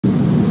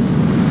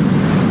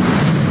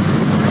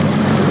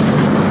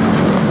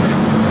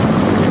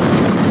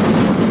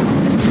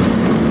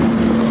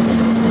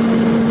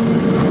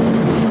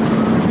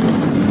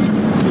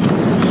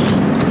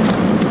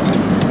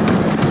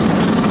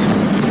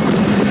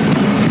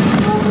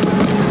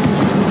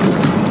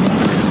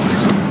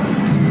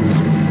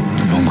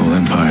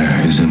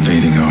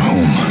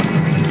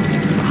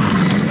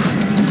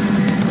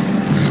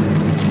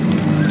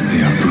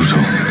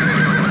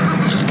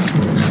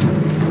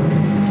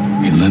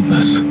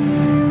relentless,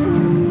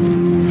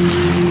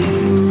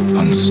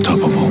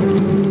 unstoppable.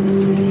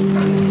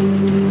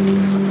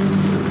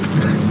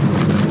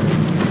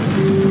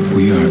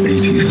 We are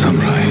 80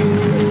 samurai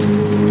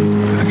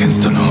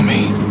against an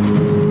army,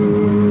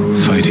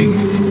 fighting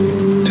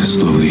to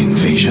slow the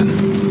invasion.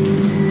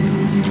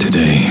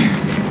 Today,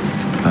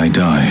 I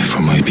die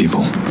for my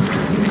people.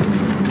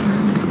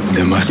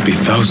 There must be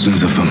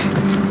thousands of them.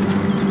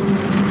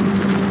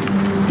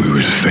 We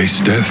will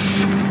face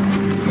death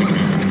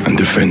and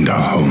defend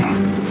our home.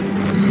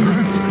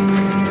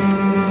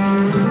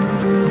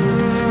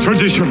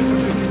 Tradition,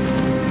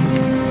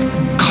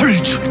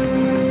 courage,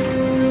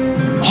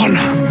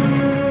 honor.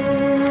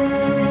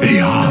 They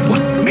are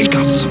what make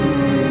us.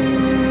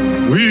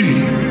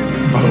 We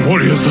are the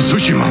warriors of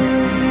Tsushima.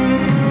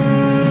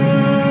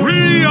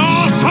 We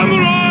are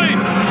samurai!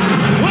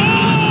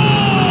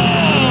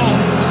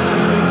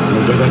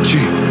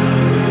 Nodadachi,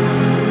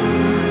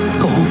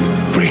 go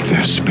break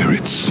their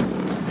spirits.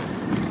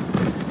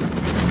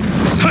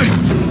 Hey!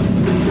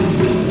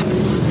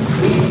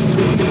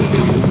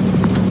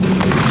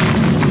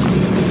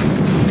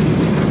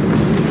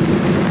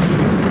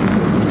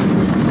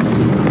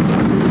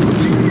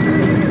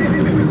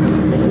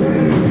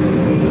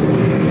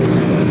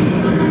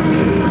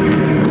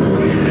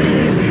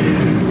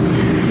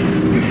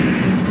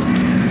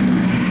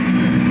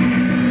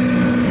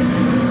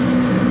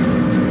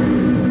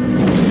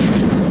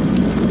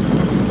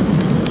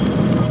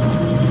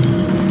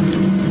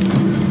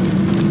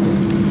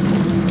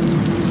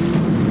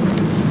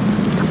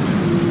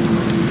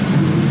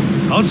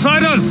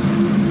 Outsiders!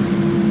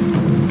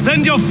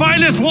 Send your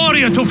finest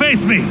warrior to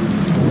face me!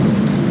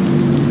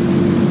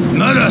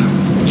 Nada,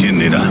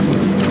 Kinida.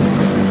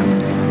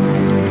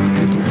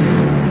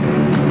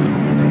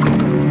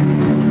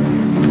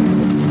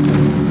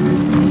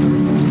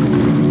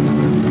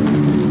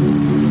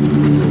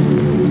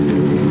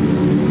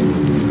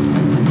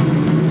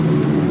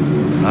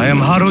 I am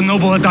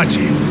Harunobu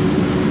Adachi,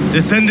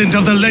 descendant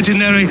of the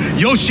legendary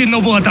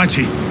Yoshinobu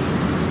Adachi.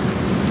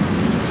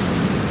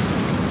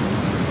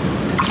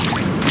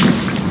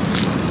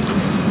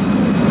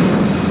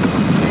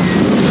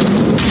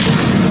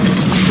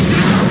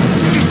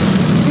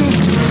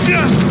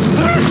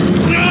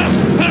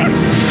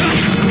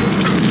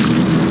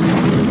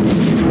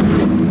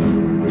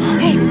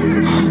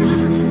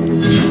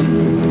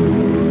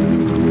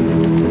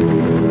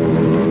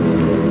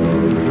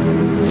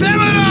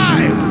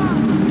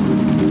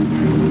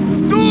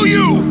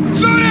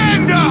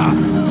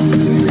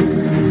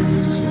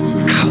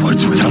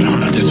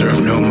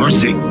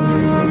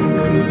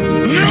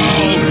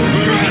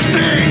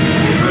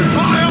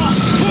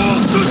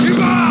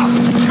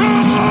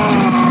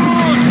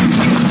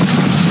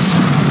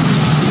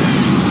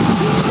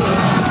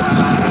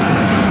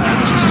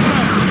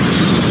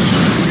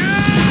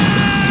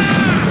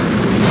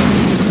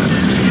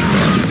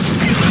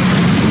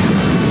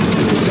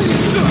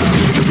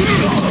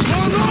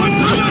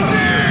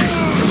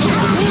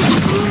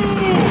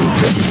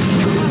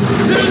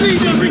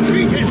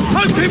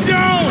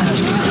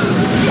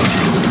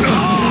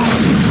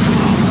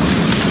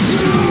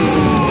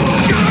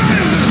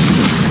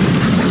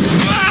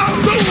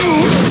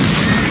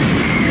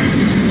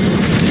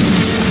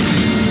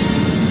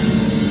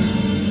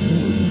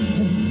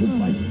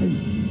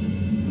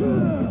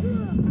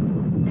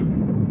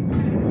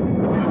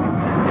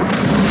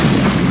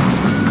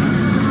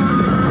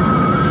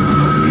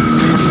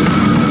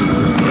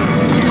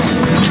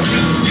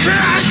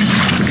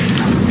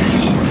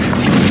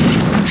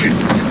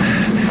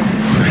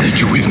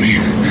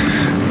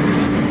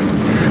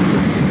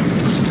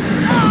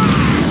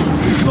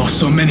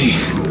 So many.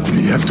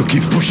 We have to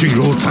keep pushing,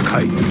 Lord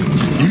Sakai,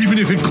 even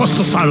if it costs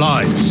us our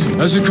lives.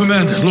 As you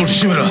command, Lord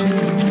Shimura.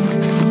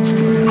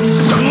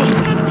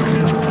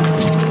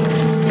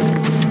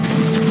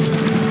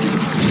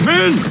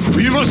 Men,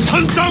 we must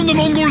hunt down the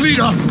Mongol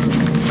leader.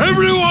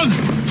 Everyone,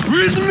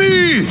 with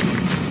me!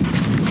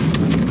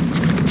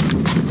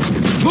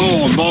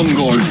 More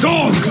Mongol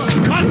dogs!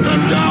 Cut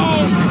them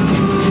down!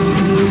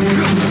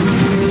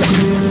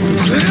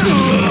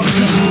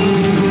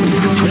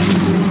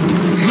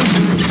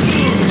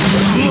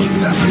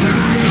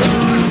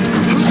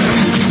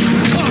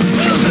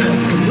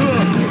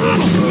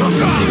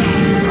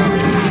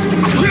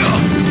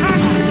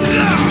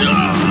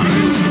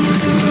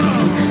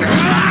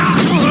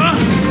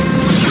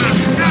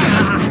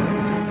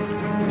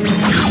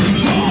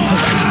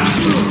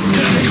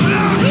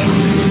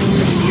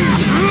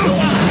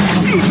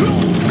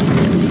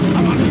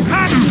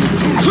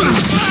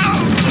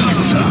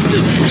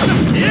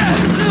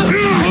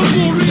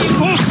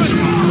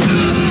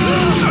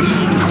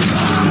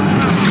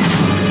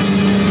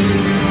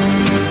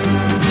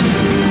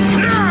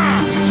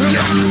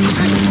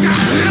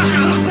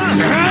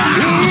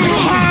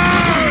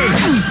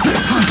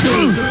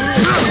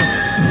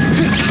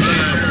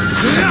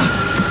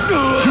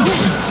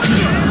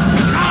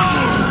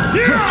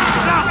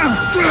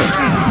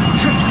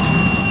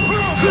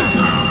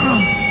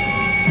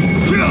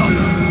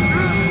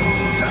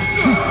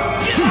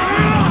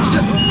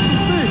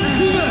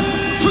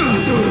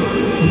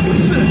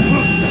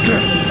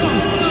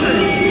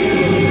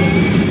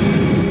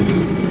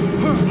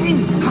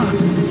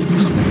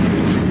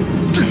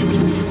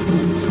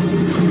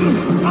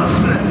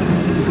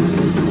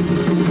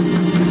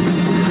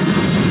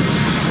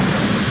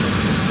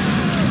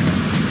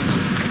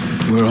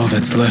 We're all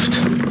that's left.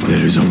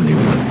 There is only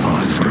one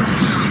path for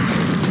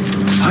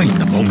us. Find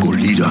the Mongol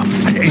leader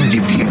and end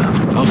him here.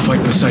 I'll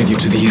fight beside you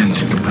to the end.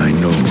 I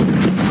know.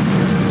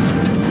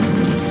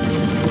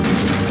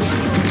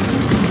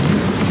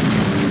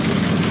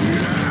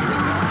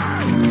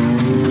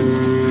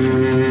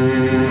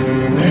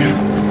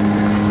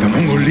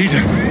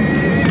 Leader.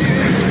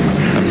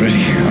 I'm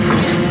ready,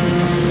 Uncle.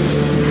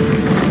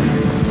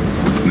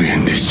 We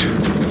end this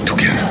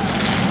together.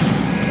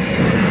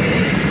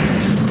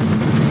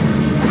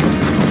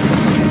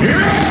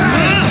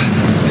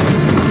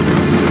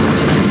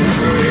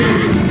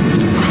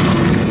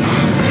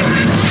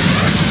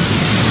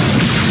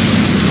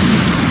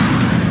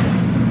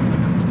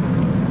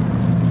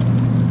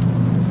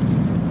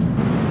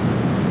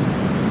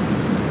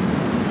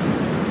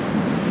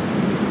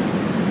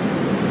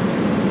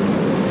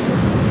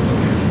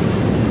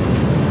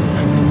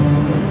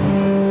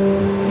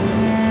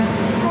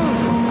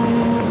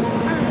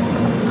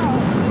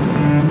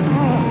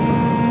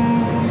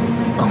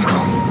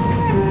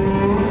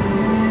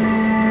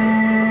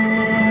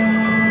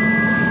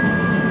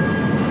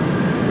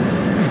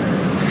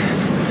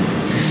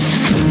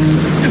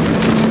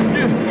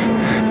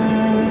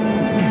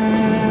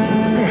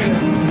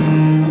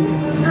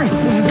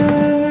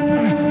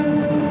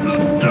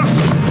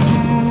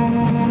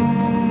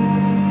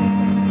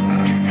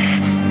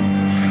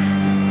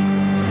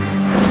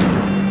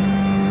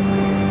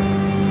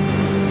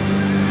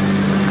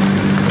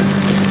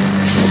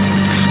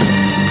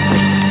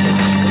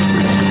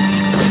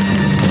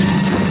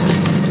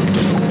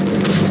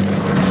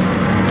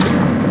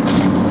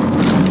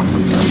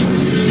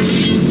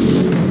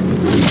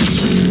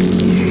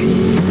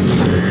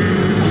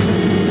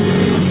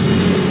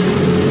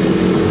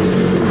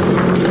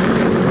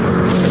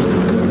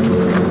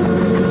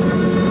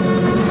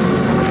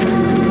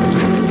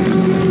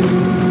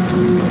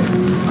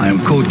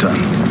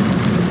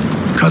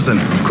 Cousin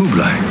of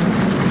Kublai,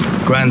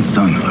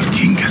 grandson of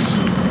Genghis.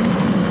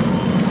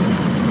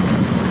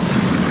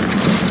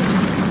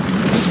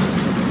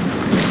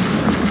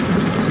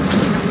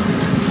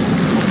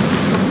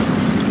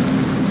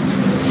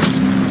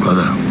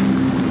 Brother,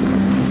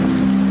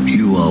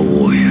 you are a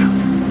warrior.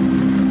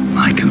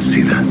 I can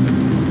see that.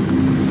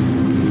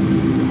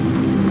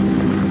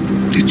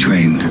 You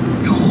trained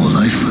your whole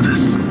life for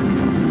this.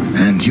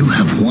 And you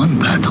have won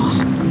battles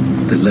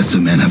that lesser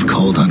men have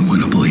called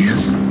unwinnable,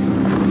 yes?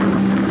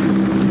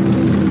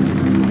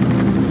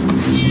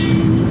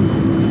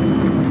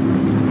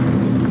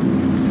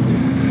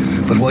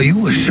 But while you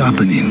were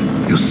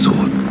sharpening your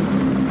sword,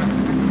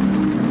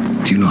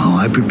 do you know how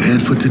I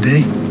prepared for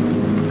today?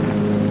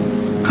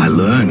 I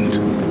learned.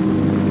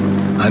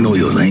 I know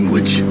your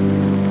language,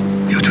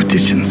 your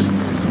traditions,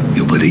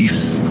 your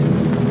beliefs,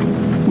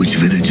 which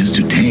villages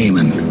to tame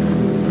and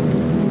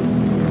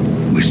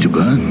which to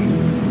burn.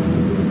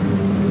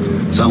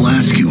 So I'll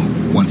ask you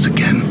once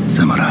again,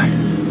 Samurai,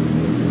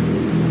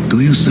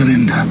 do you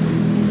surrender?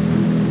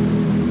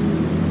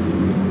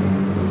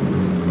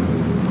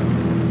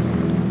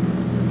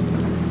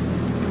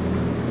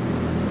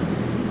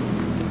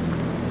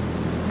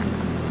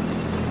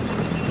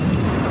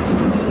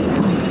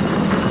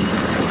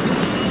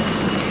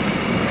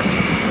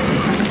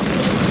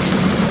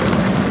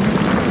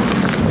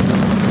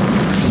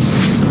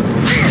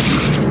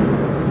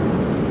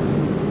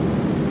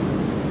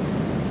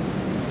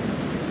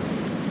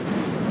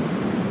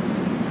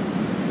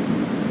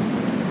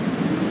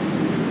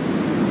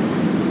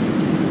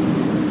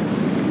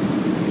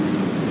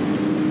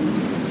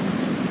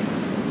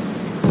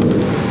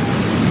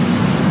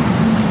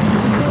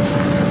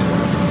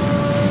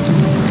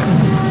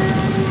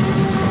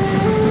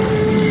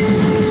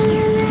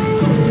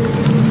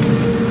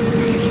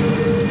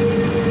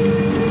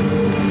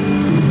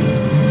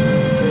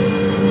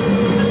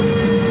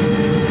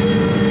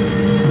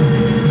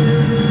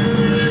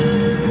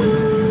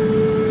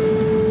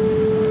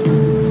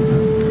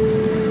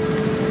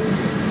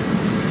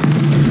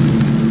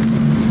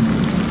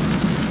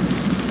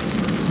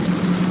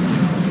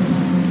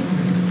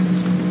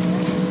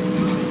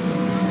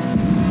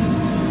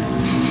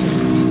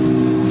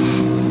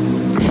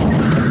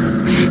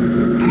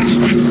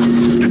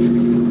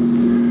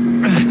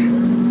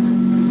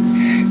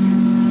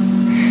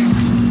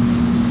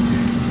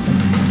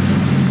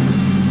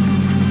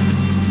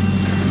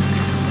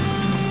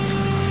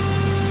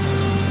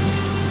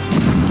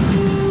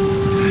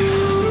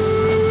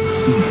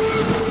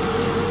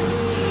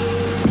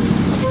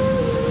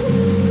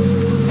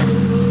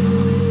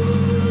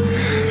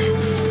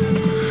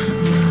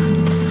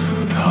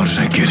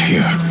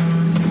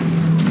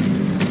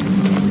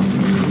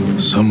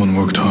 Someone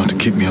worked hard to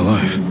keep me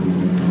alive.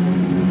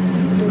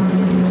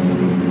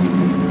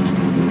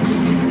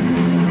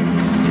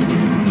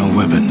 No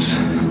weapons,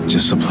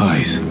 just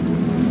supplies.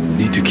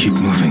 Need to keep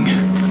moving.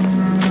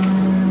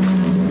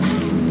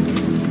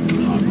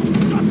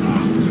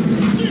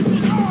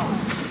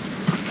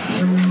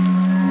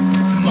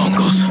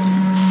 Mongols.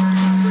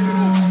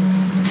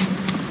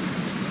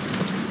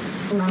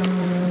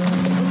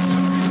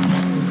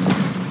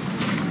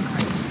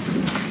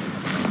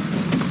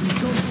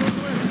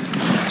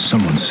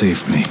 Someone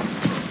saved me.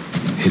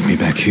 Hid me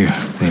back here.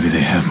 Maybe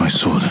they have my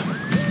sword.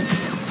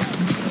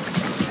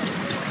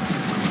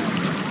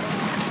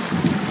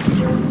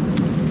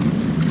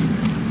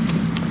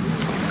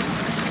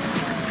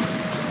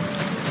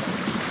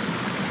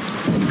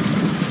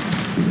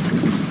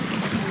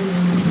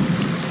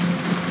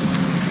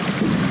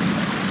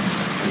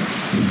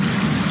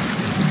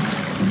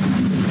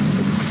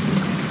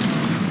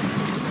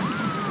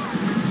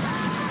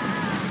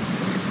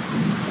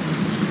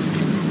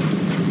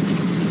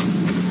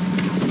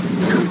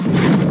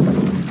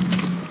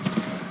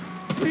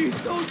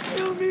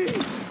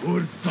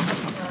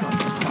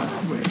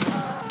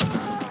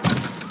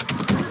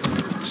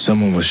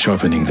 Someone was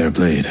sharpening their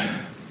blade.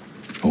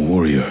 A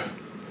warrior.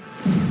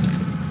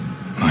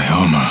 My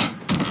armor.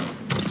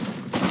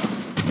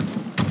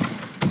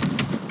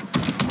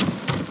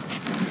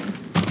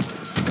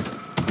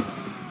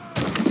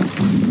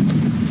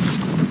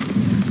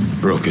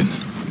 Broken.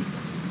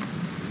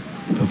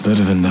 But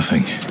better than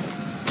nothing.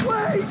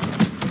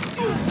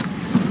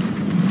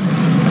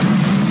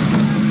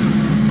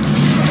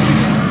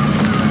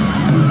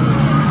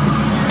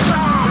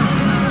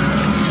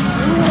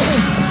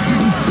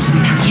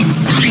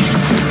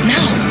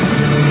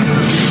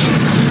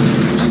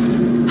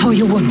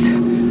 Your wounds.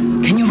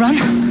 Can you run?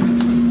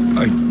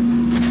 I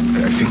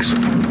think so.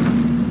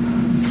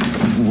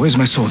 Where's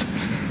my sword?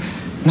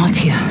 Not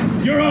here.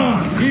 You're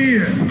on!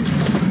 Here!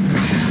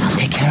 I'll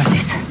take care of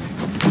this.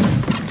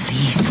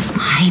 Please,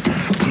 hide.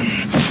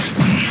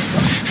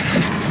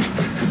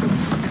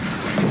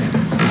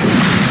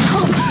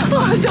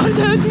 Oh, don't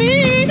hurt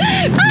me!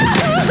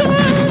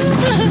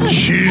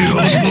 Shield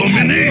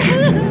Lumini!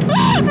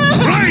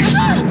 Rice!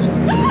 I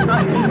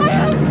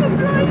have some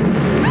rice.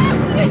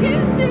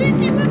 Please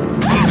take it.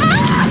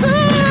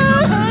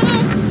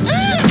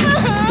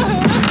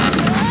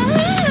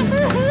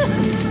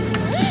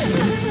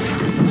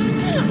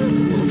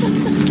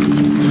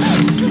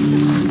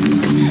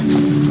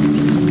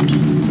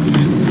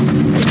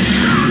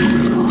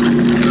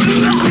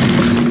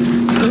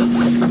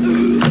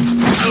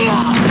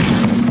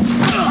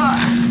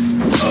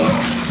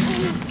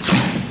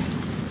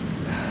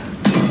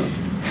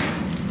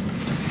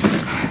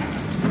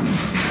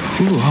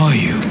 Who are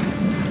you?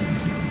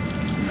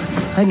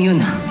 I'm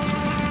Yuna.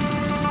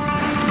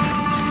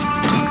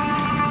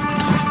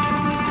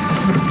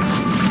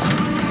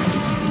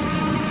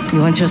 You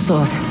want your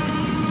sword?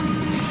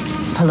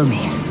 Follow me.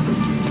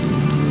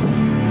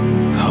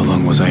 How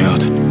long was I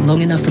out?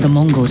 Long enough for the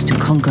Mongols to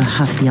conquer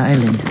half the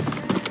island.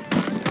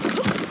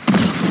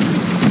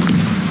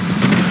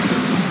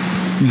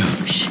 Yuna.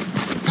 Shh,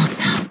 not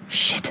now.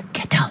 Shit,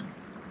 get down.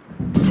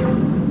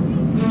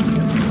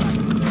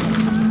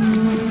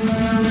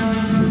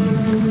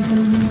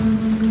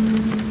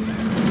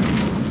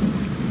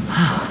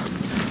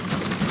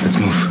 Let's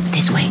move.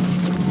 This way.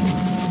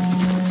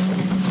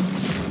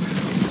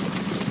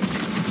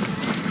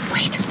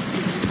 Wait.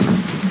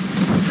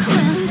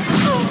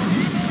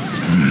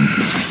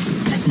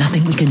 There's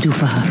nothing we can do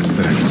for her.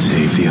 But I can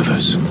save the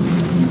others.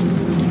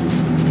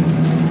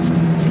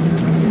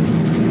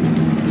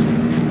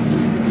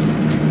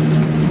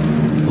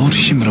 Lord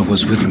Shimura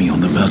was with me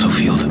on the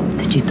battlefield.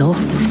 The Jito?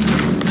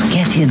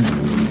 Forget him.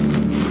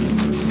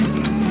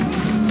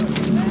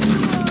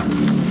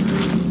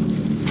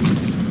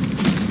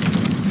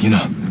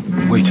 Yuna,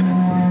 wait.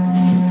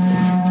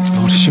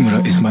 Lord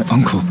Shimura is my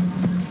uncle.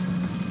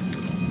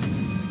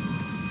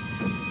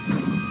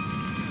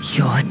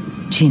 You're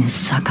Jin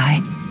Sakai?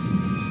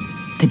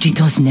 The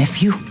Jito's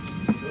nephew?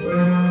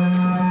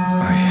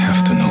 I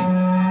have to know.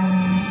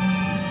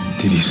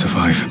 Did he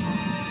survive?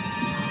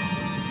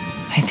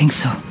 I think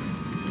so.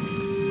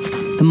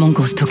 The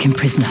Mongols took him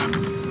prisoner.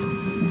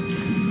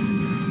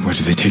 Where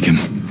did they take him?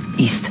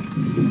 East,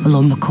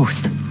 along the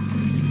coast.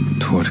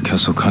 Toward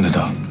Castle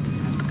Kaneda.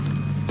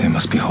 They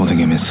must be holding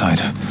him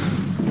inside,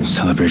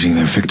 celebrating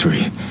their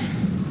victory.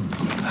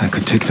 I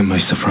could take them by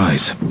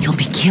surprise. You'll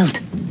be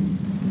killed.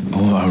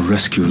 Or I'll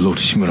rescue Lord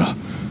Shimura.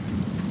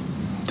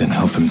 Then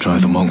help him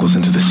drive the Mongols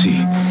into the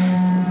sea.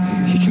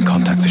 He can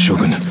contact the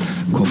Shogun,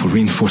 call for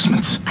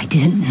reinforcements. I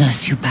didn't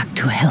nurse you back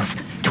to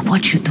health to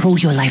watch you throw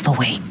your life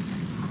away.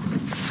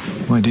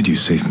 Why did you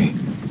save me?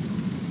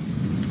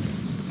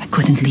 I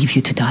couldn't leave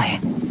you to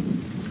die.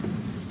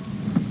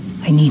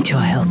 I need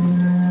your help.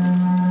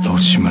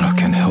 Lord Shimura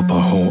can help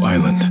our whole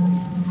island.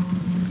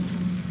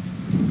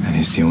 And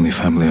he's the only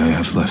family I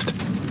have left.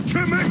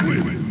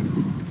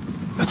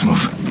 Let's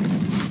move.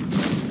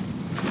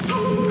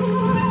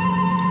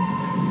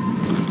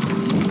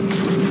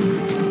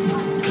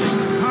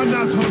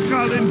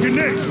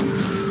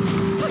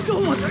 I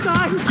don't want to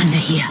die. Under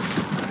here.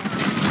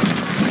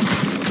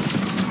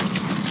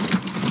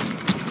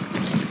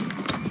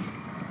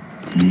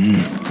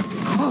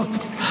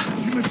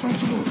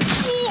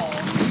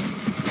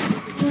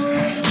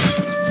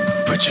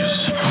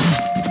 Bridges.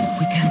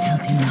 We can't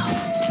help him now.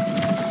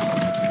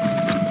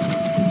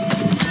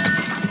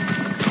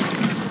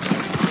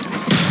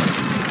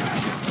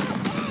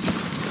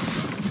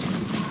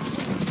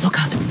 Look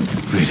out.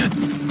 Read it.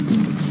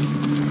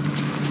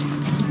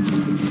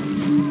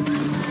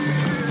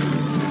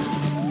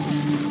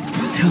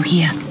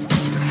 here.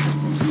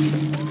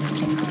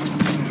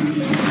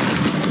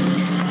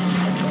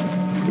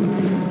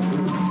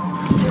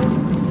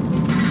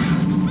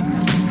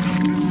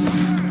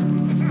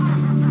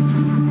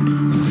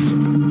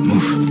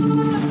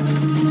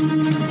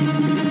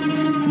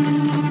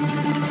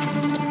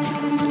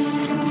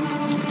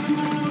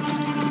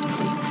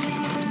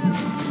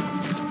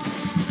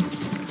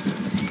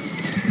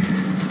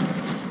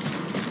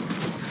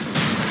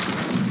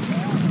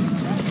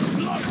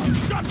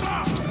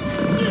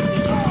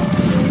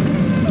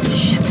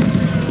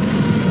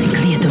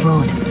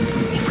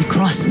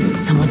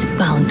 Someone's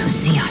bound to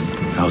see us.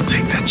 I'll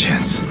take that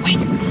chance. Wait,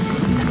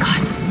 the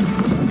cart.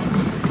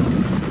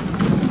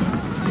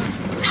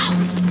 Now.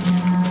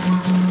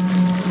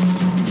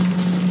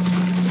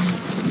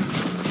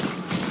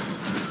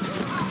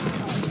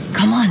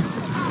 Come on.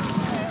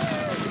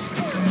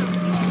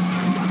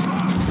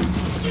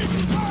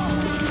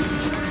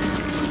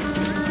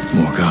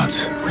 More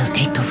guards. We'll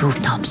take the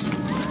rooftops.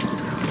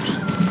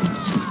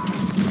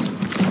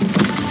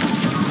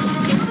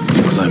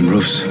 Climb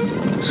roofs.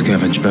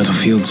 Scavenge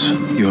battlefields.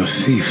 You're a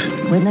thief.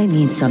 When I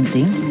need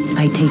something,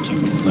 I take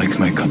it. Like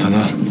my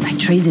katana? I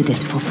traded it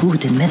for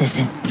food and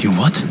medicine. You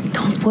what?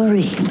 Don't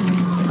worry.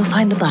 We'll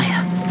find the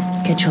buyer.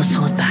 Get your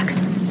sword back.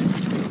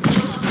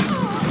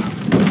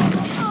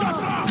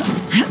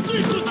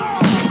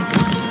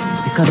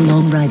 We've got a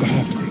long ride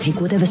ahead.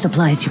 Take whatever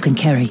supplies you can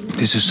carry.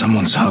 This is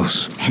someone's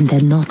house. And they're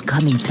not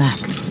coming back.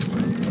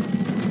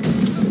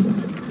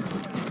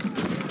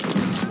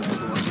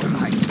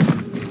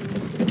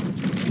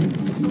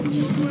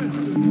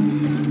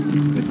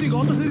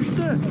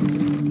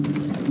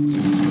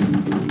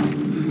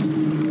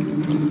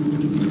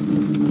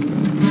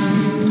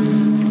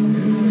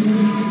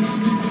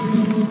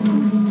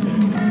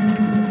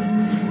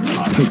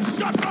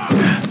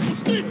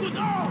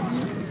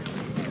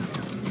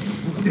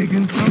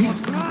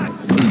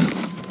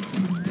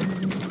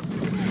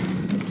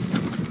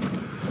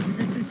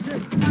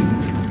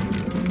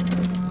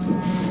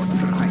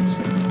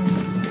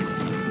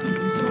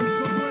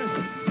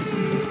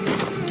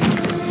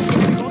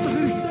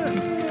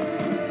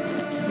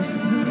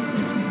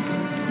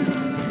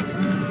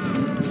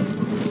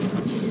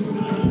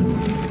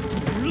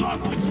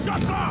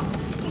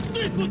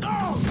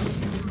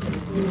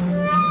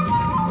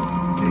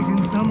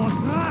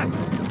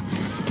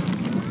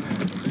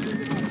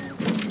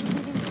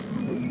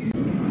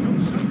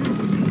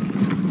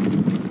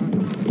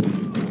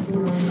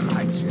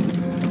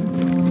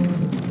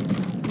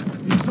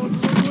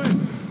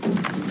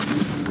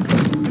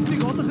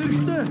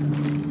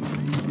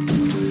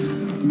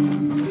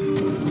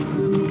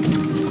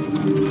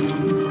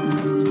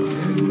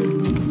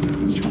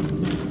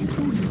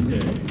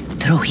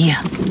 Through here.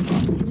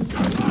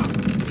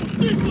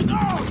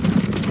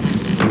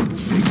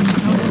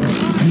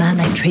 The man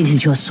I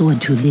traded your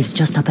sword to lives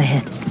just up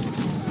ahead.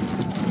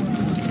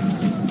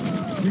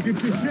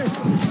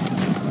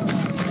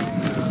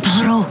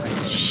 Toro!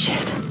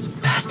 Shit.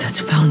 Bastards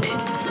found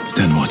it.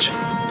 Stand watch.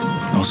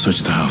 I'll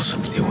search the house.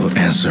 It will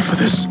answer for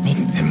this.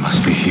 It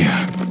must be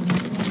here.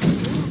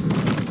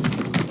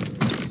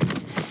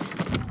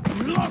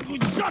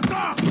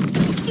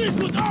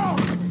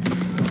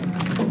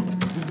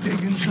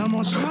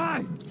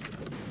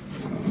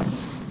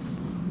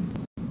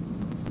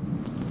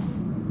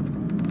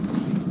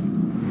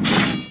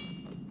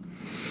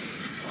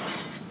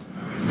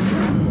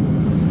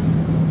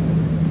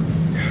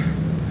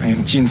 I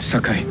am Jin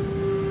Sakai,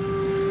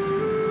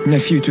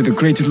 nephew to the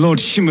great Lord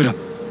Shimura.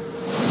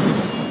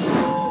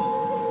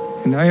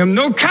 And I am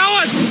no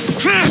coward!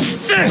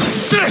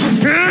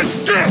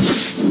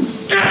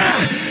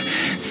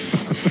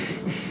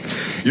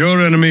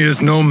 Your enemy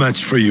is no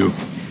match for you.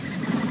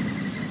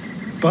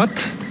 But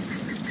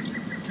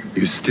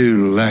You still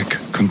lack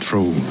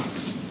control.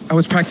 I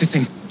was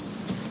practicing.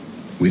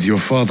 With your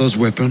father's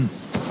weapon?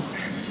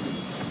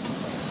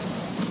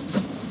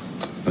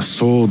 The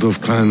sword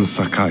of Clan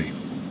Sakai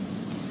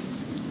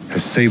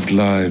has saved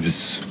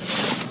lives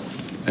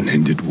and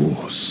ended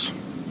wars.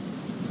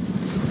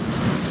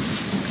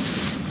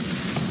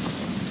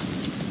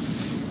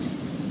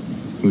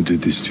 Who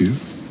did this to you?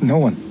 No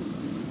one.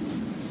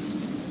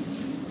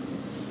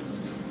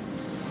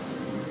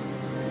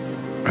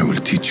 I will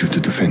teach you to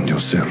defend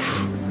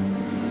yourself.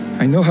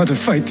 I know how to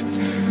fight.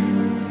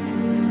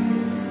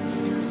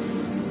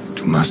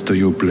 To master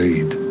your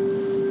blade,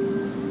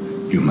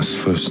 you must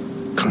first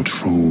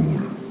control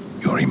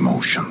your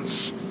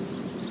emotions.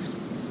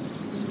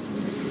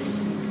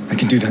 I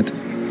can do that,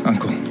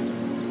 Uncle.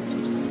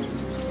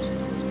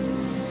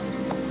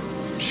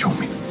 Show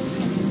me.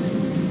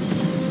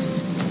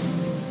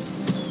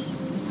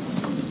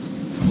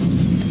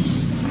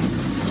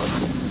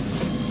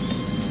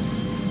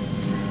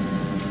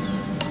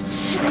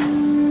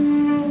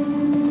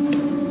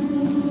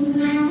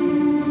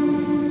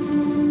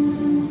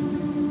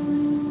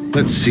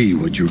 Let's see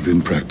what you've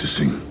been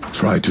practicing.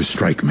 Try to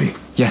strike me.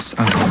 Yes,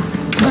 Uncle.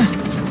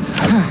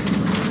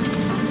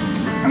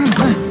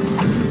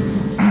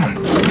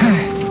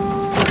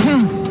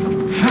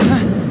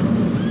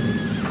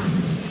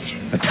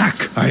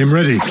 I am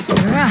ready.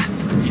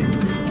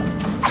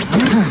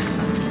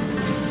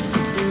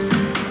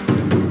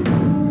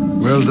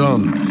 Well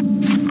done.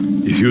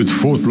 If you had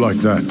fought like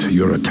that,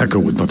 your attacker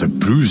would not have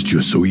bruised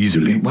you so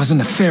easily. It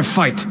wasn't a fair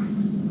fight.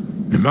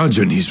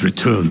 Imagine he's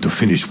returned to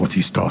finish what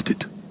he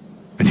started.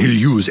 And he'll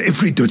use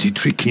every dirty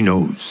trick he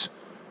knows.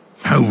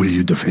 How will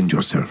you defend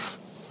yourself?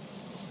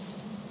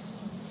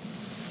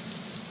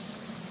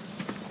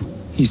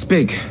 He's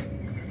big,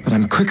 but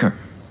I'm quicker.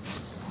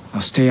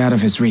 I'll stay out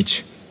of his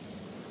reach.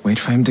 Wait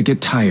for him to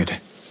get tired.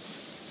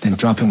 Then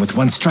drop him with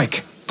one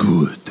strike.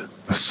 Good.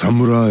 A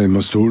samurai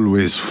must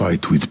always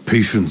fight with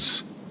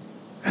patience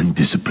and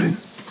discipline,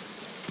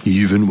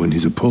 even when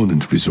his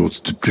opponent resorts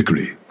to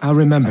trickery. I'll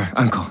remember,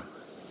 Uncle.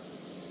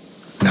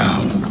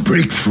 Now,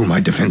 break through my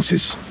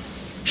defenses.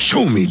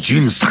 Show me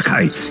Jin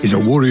Sakai is a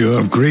warrior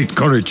of great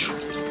courage.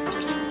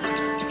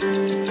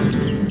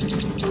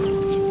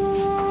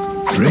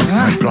 Break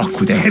my block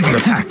with a heavy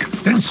attack,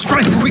 then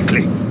strike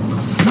quickly.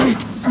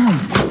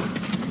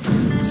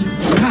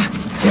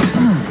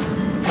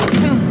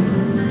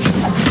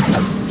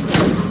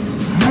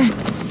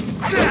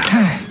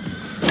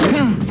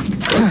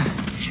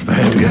 A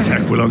heavy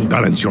attack will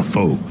unbalance your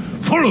foe.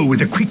 Follow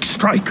with a quick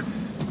strike.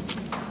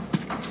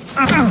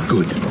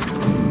 Good.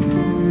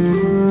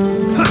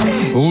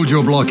 Hold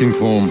your blocking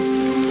form.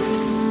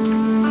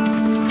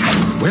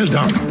 Well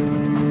done.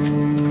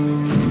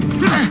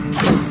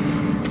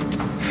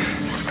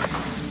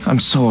 I'm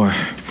sore.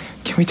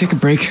 Can we take a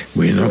break?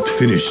 We're not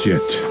finished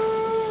yet.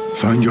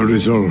 Find your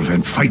resolve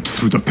and fight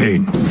through the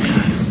pain.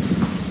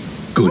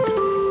 Good.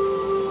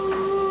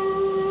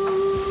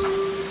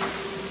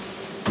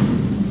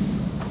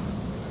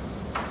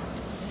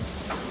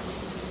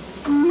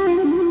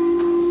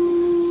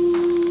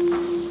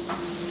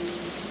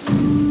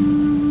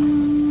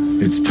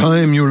 It's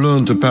time you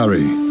learn to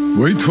parry.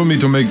 Wait for me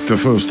to make the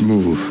first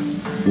move.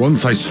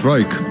 Once I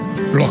strike,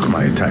 Block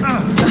my attack.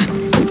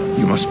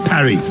 You must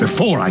parry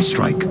before I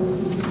strike. a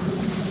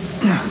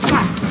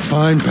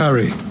fine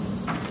parry.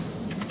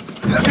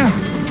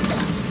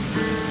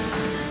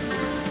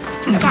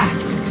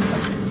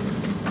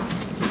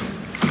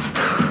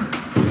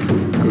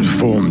 Good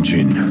form,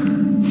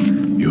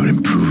 Jin. You're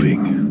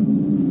improving.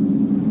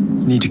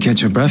 Need to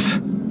catch your breath?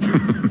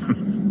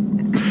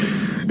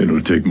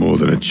 It'll take more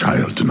than a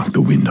child to knock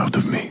the wind out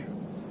of me.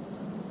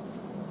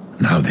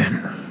 Now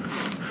then,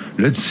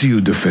 let's see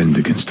you defend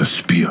against a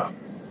spear.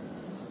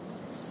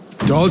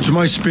 Dodge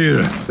my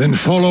spear, then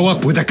follow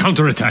up with a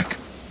counterattack.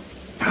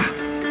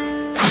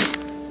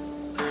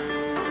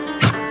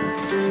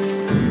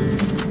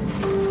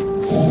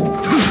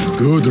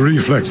 Good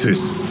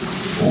reflexes.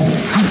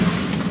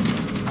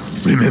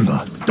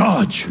 Remember,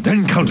 dodge,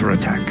 then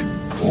counterattack.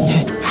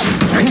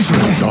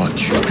 Excellent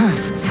dodge.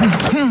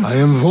 I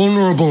am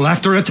vulnerable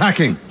after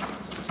attacking.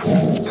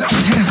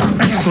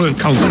 Excellent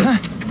counter.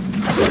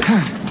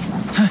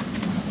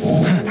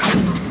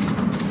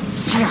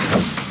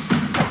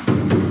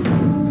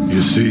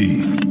 You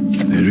see,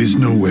 there is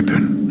no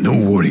weapon, no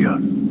warrior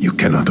you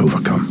cannot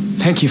overcome.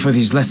 Thank you for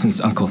these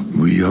lessons, Uncle.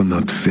 We are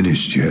not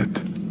finished yet.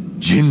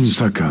 Jin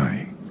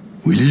Sakai,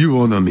 will you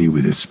honor me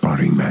with a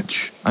sparring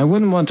match? I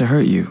wouldn't want to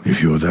hurt you.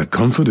 If you're that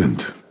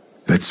confident,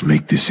 let's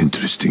make this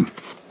interesting.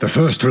 The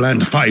first to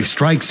land 5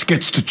 strikes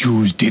gets to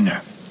choose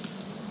dinner.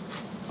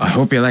 I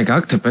hope you like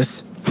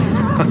octopus.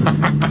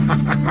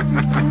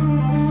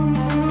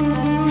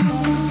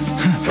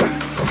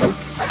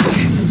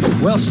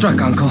 Well struck,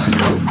 Uncle.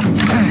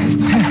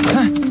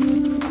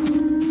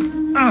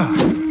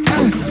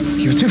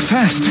 You're too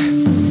fast.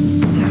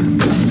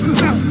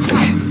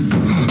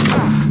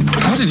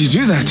 How did you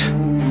do that?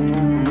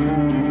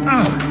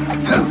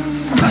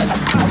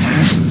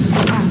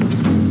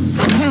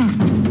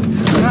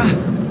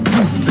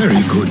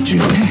 Very good,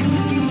 Jin.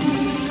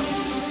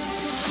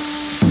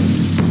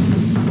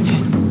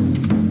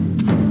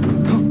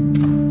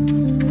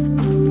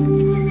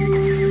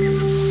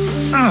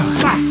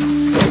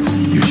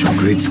 You show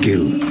great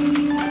skill.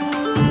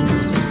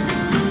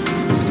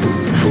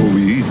 Before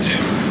we eat,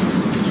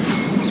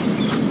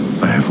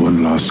 I have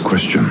one last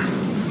question.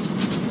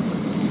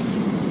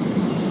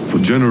 For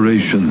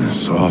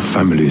generations, our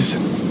families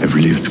have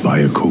lived by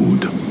a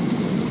code.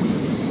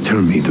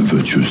 Tell me the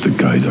virtues that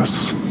guide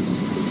us.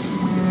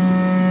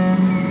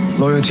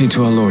 Loyalty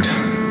to our Lord.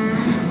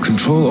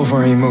 Control over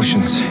our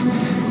emotions.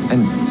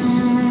 And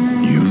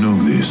You know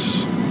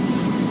this.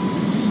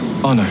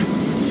 honor.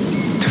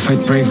 To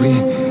fight bravely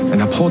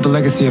and uphold the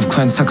legacy of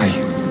Clan Sakai.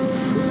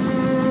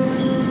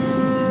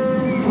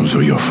 Those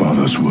are your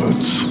father's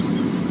words.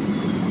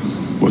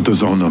 What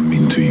does honor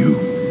mean to you?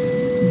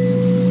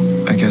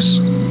 I guess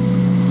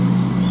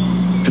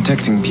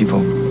protecting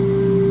people.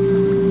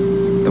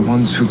 The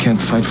ones who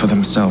can't fight for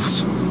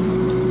themselves.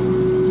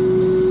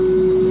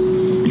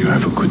 You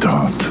have a good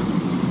heart.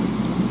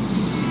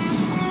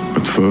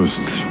 But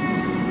first,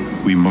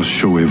 we must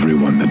show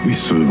everyone that we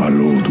serve our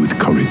Lord with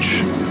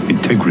courage,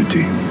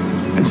 integrity,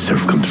 and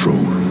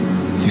self-control.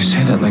 You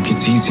say that like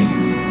it's easy.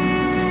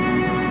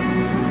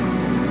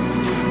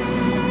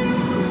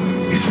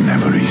 It's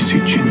never easy,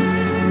 Jin.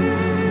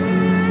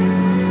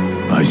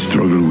 I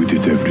struggle with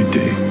it every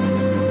day.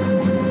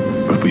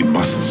 But we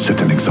must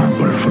set an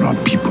example for our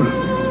people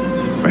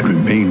by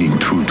remaining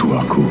true to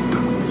our code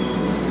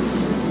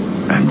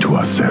and to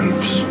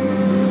ourselves.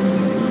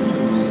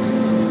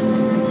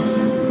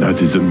 That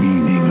is the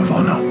meaning of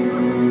honor.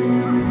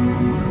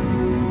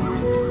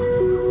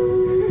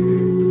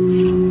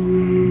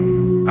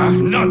 Ach,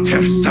 not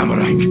Herr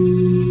Samurai!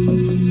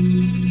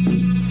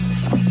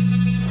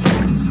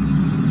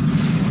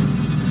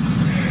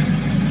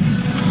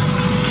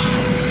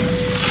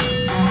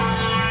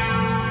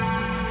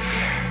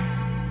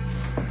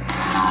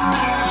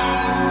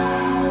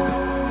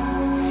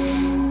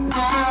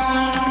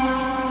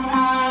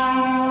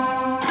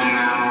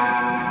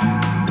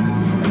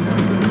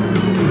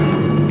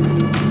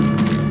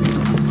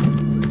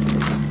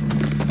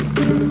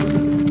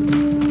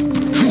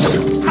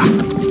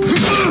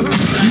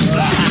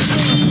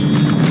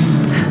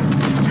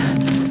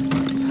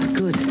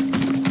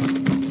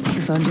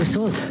 Found your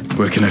sword.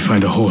 Where can I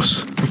find a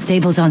horse? The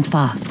stables aren't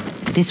far.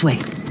 This way.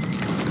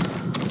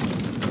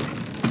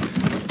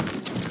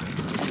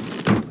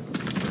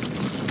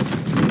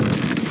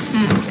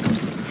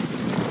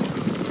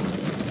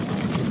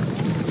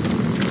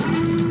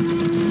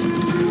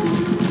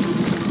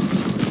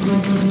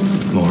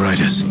 More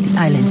riders.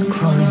 Island's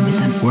crawling with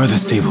them. Where are the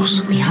stables?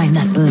 Behind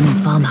that burning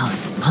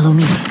farmhouse. Follow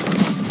me.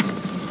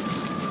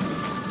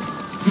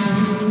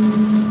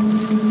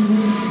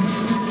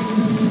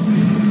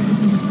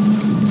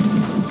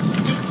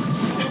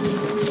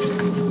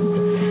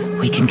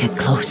 We can get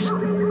close,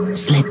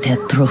 slit their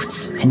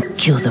throats, and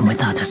kill them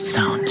without a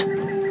sound.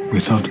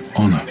 Without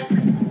honor.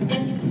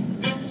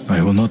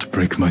 I will not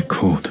break my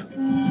code.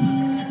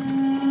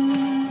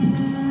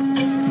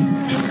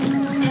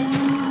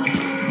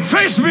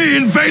 Face me,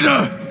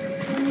 invader!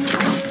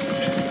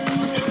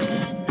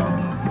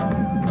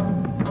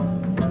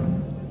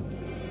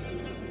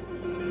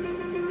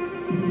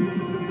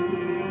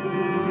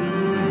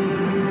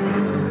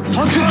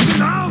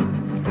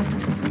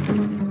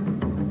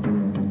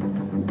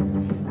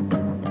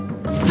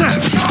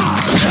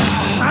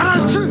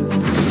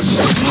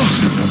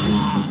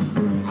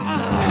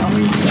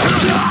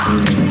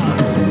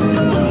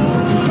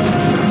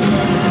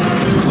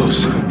 It's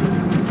close.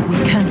 We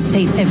can't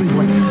save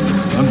everyone.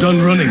 I'm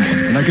done running,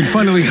 and I can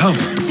finally help.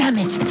 Damn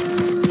it!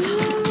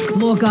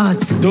 More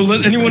guards. Don't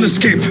let anyone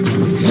escape.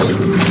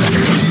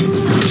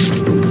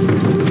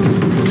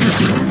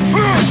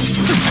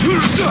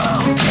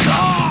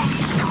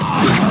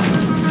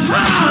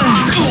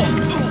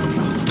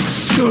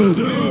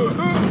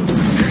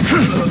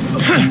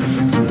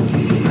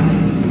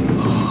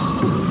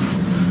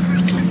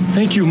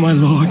 Thank you, my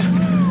lord.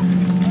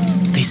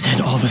 They said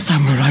all the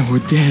samurai were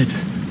dead.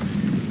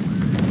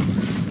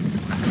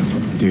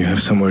 Do you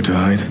have somewhere to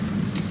hide?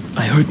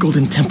 I heard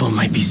Golden Temple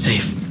might be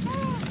safe.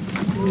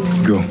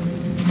 Go.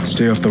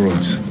 Stay off the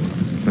roads.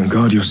 And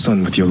guard your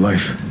son with your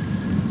life.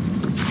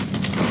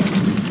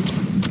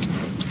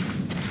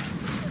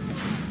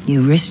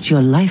 You risked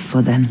your life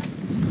for them.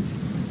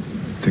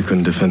 They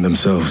couldn't defend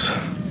themselves.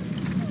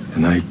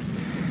 And I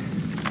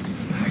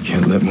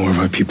can't let more of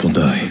our people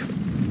die.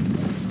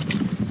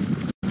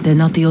 They're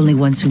not the only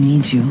ones who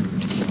need you.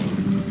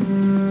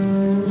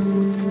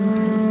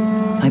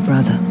 My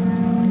brother.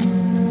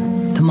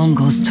 The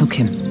Mongols took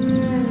him.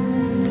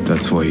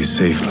 That's why you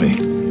saved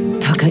me.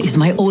 Taka is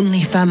my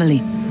only family.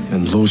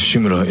 And Lord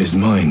Shimura is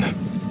mine.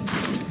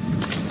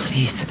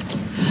 Please.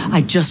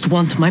 I just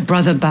want my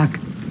brother back.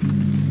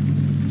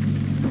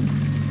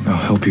 I'll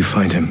help you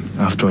find him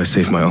after I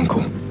save my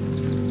uncle.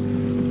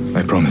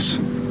 I promise.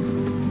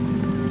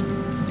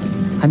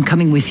 I'm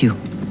coming with you.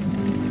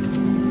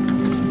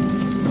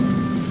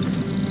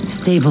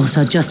 Stables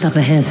are just up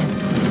ahead.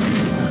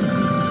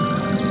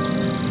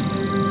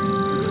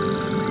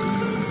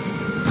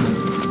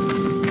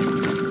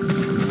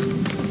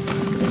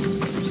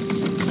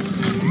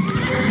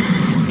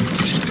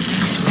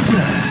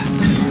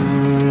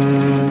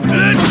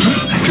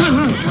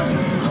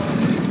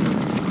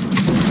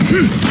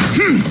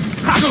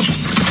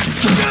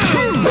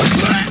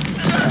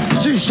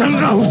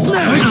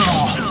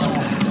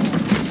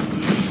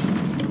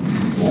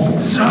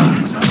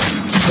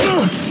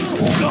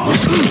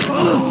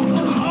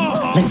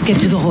 Let's get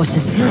to the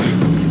horses.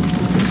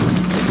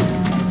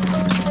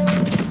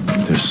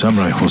 They're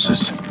samurai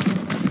horses.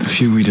 A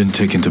few we didn't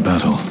take into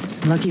battle.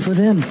 Lucky for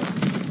them.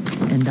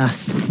 And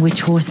us.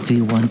 Which horse do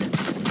you want?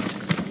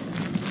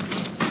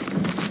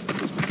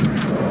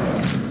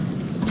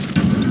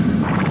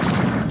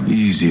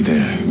 Easy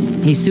there.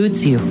 He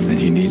suits you. And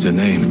he needs a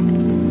name.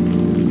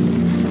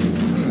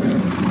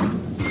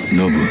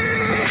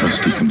 Nobu,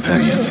 trusty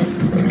companion.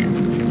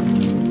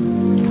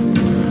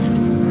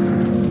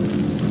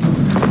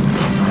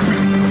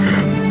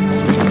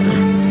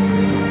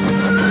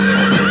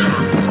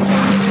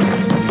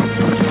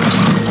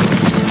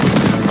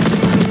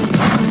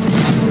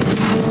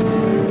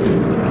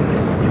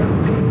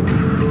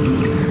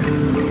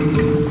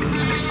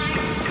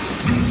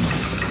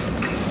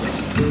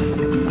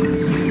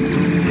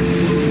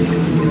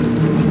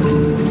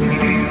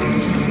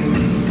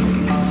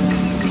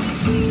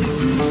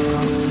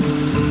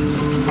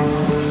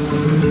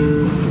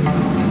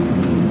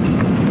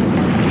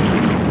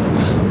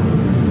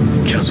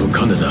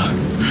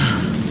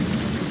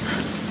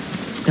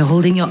 They're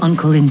holding your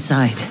uncle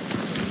inside.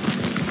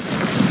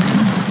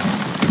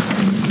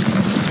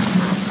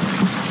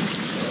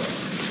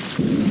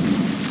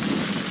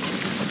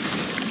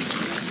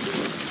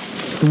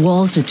 The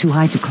walls are too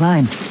high to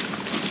climb.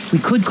 We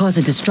could cause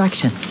a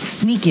distraction.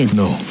 Sneak in.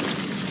 No.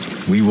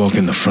 We walk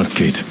in the front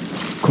gate.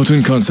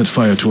 Khotun Khan set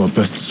fire to our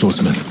best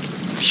swordsman.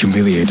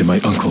 Humiliated my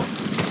uncle.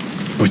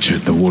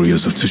 Butchered the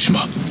warriors of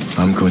Tsushima.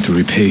 I'm going to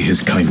repay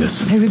his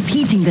kindness. By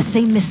repeating the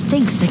same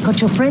mistakes that got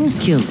your friends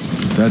killed.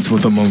 That's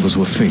what the Mongols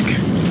will think.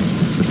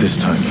 But this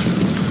time,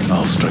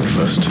 I'll strike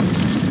first.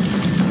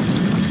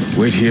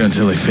 Wait here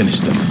until I finish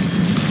them.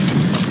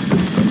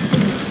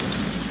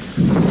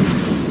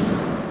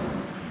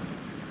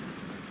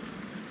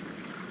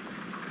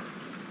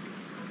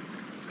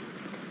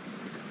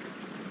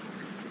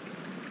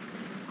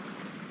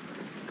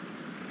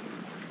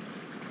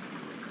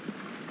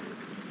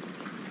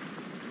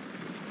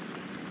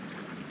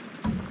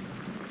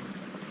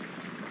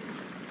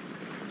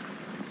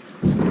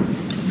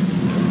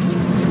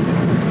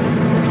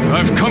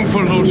 I've come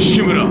for Lord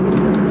Shimura.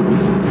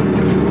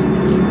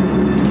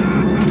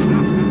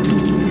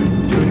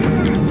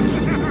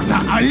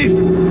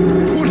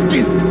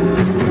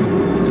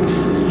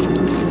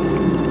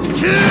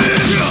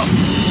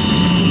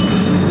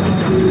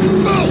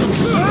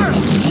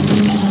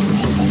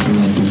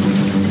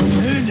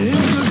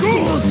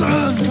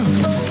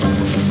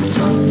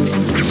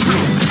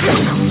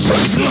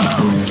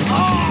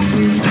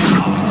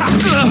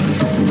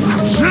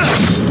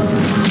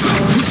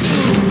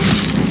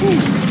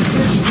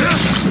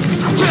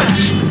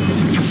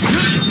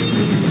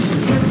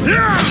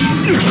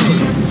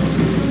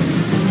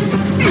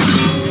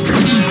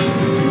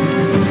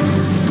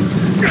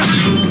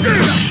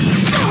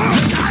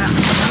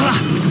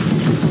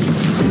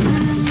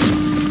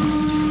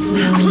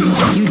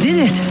 You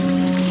did it!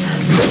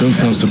 Don't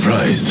sound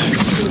surprised.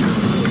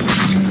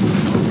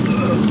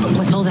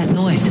 What's all that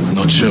noise?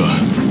 Not sure.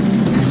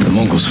 The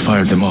Mongols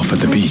fired them off at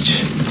the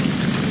beach.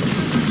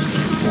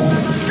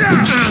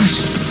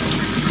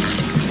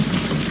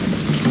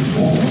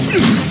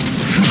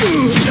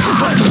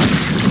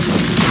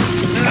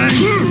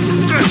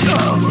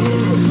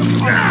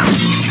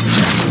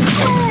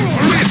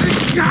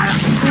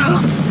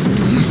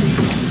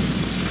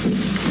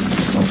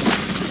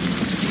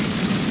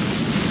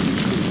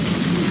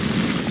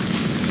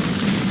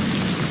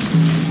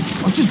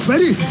 Watch it,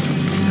 ready!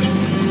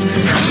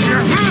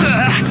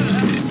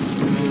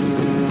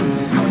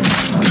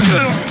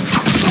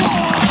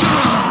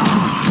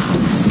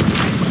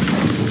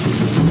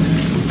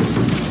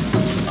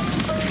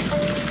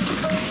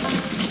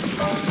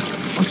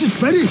 Watch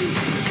it, ready!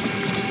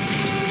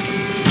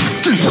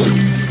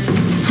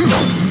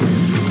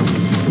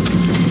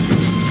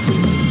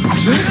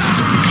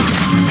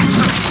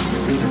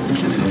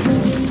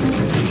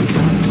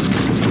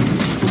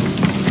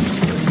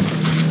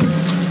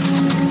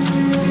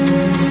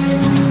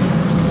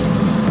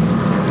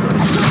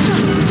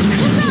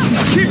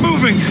 Keep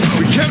moving!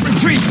 We can't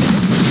retreat!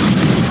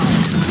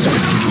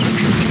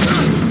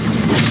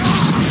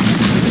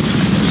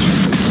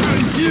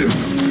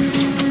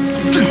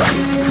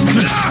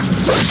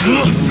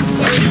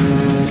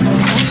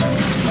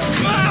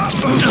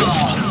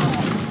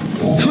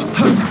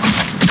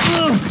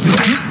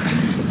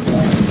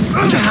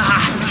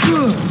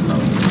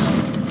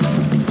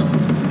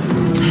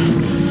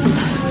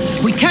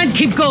 We can't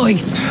keep going!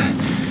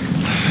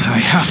 I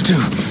have to.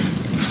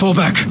 Fall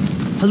back.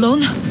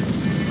 Alone?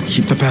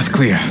 Keep the path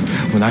clear.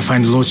 When I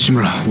find Lord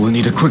Shimura, we'll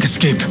need a quick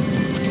escape.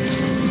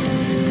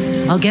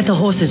 I'll get the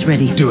horses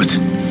ready. Do it.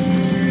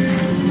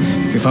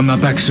 If I'm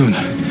not back soon,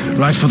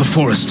 ride for the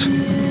forest.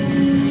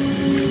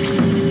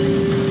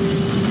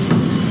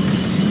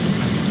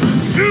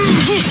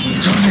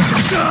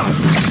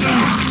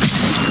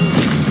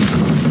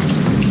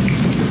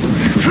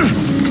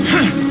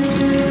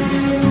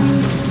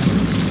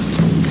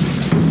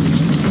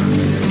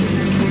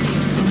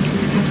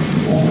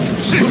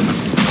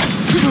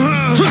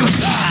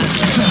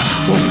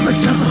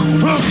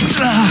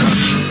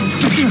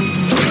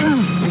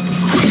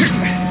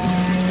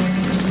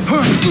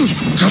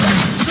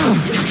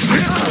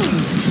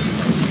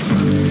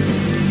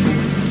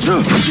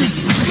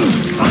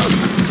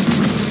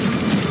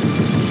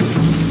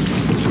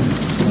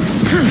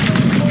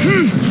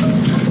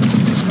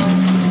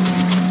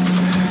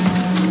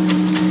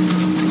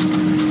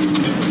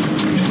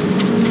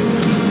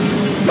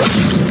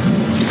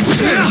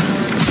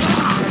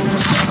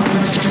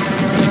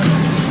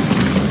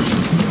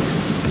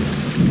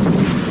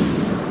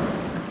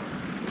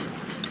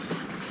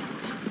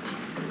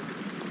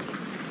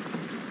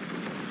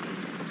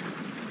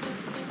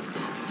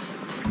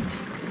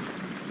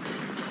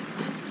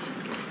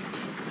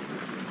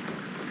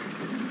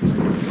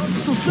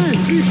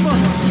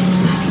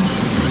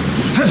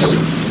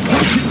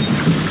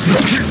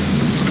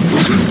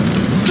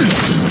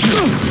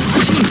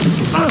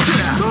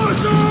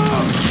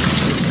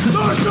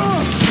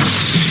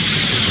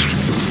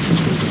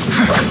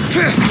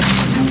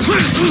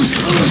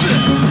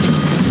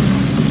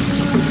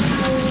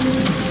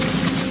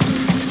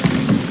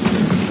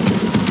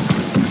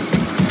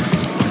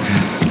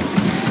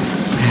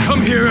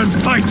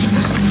 fight!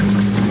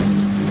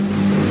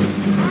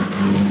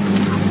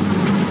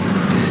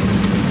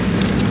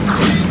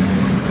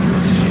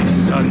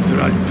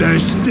 Sandra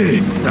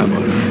Deshte,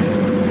 samurai.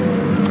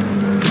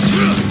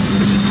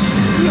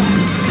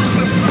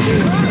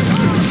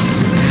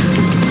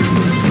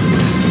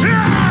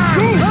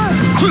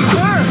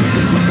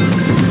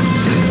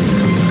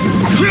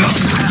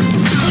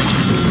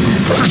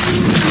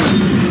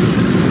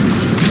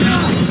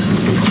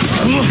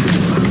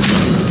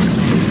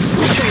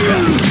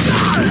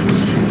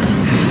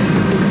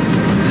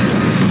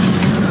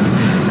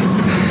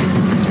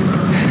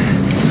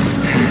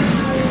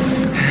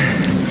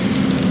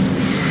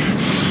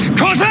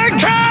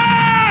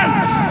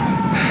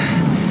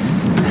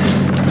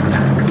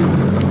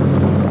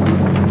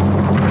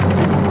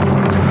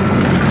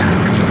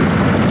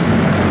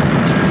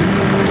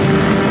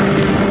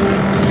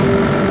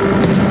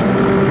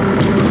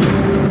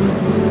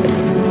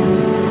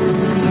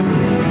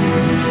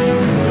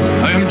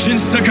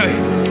 Sakai,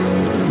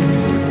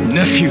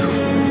 nephew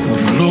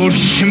of Lord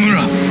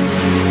Shimura.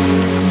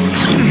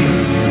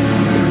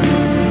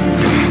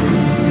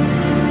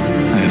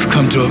 I have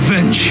come to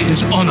avenge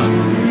his honor.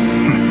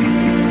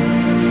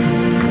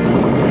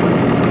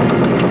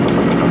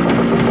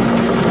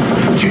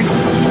 Jin,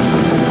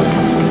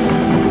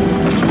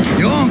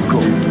 your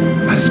uncle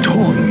has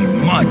told me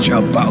much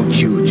about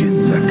you, Jin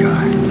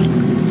Sakai.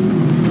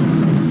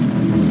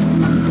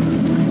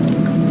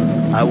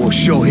 I will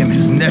show him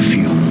his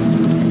nephew,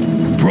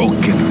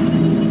 broken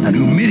and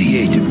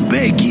humiliated,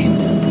 begging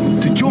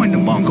to join the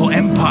Mongol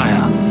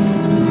Empire.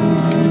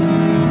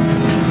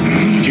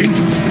 Jin.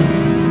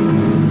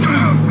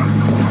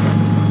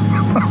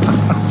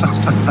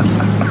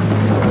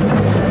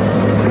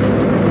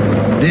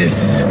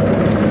 This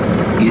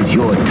is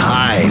your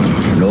time,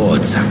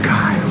 Lord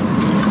Sakai.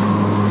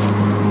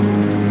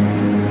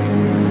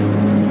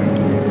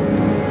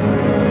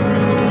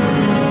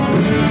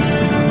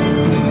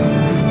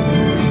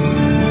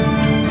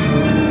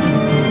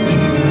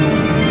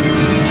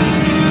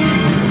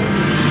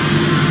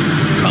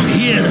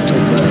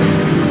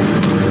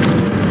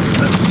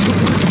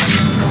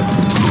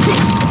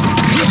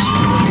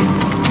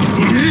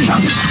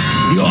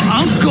 Your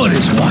uncle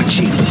is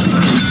watching.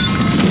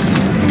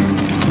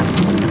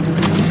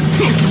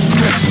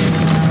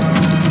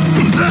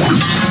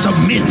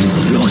 Submit,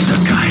 Lord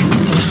Sakai.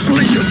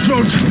 Slit your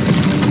throat.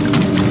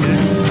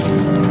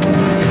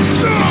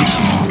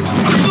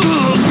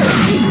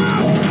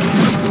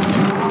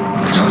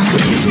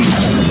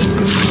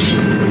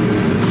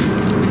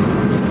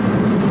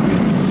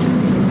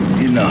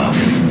 Enough.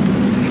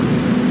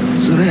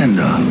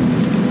 Surrender.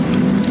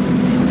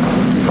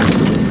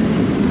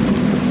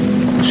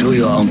 Show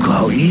your uncle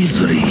how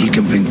easily he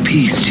can bring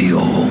peace to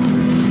your home.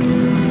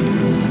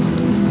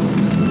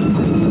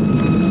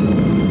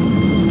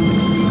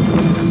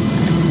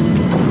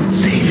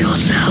 Save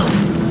yourself.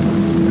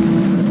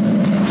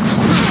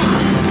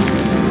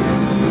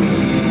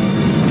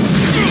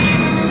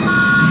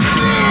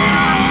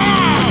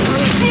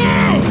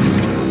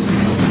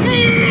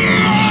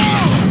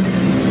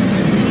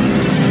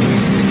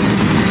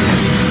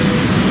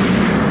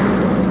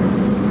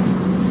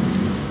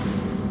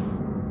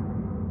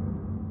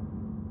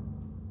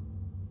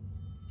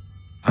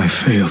 I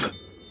failed.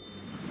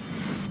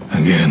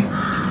 Again.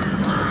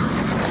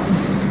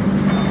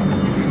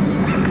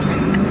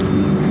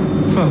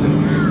 Father.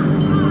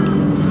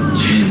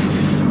 Jin.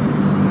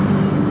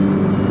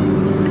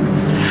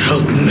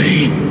 Help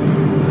me.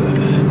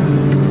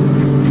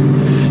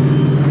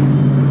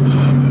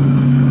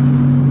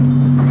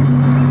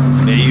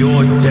 May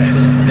your death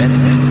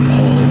benefit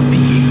all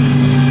beings.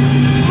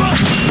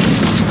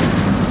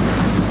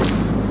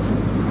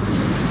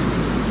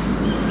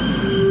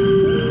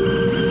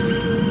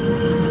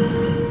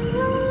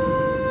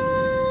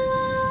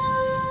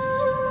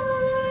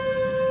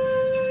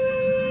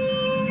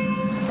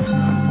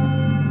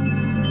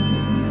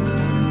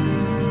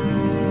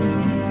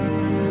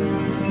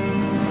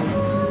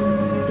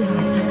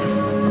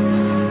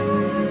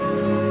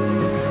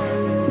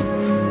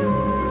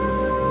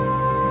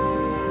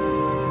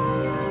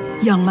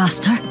 Young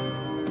master,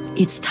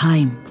 it's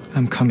time.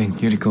 I'm coming,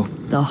 Yuriko.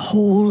 The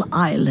whole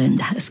island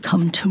has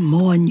come to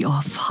mourn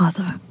your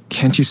father.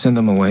 Can't you send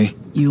them away?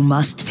 You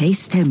must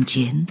face them,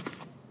 Jin.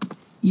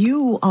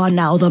 You are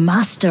now the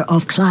master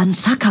of Clan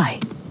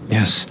Sakai.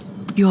 Yes.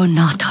 You're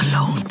not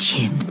alone,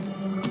 Jin.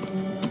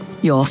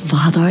 Your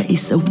father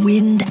is the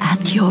wind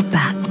at your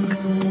back.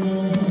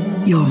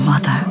 Your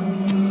mother,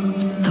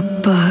 the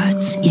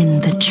birds in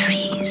the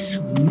trees.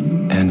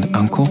 And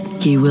Uncle?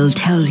 He will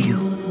tell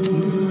you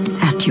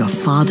at your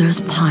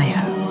father's pyre.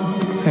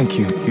 Thank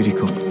you,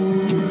 Yuriko.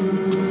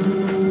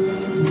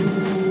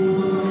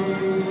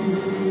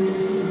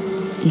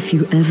 If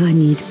you ever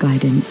need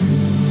guidance,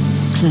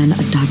 Clan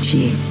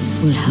Adachi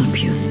will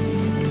help you.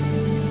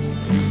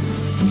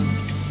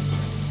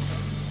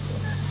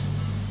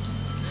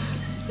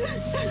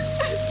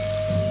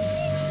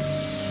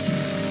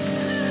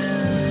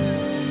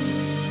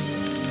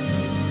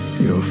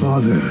 Your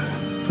father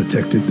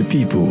protected the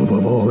people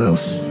above all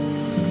else.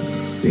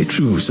 A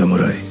true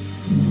samurai.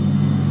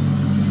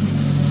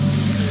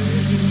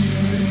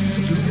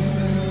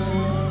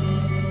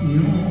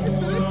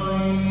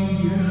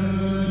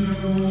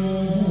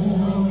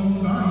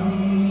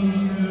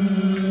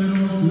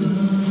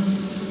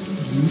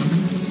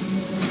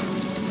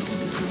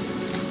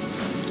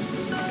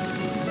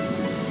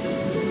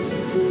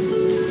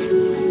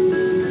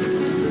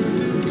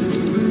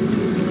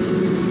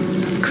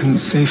 Couldn't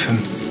save him.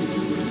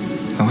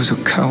 I was a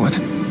coward.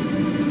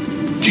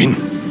 Jin,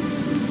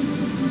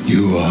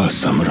 you are a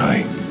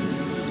samurai.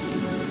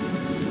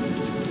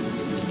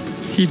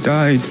 He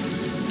died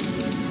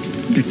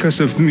because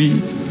of me.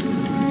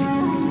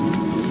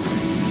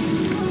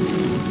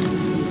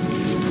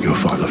 Your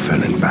father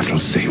fell in battle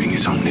saving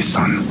his only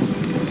son.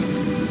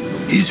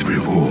 His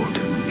reward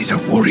is a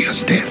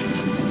warrior's death.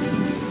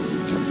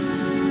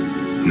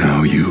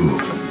 Now you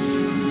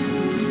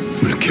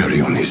will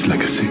carry on his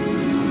legacy.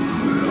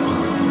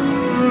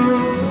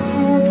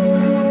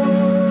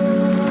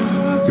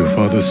 Your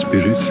father's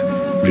spirit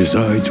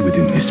resides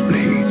within this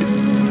blade.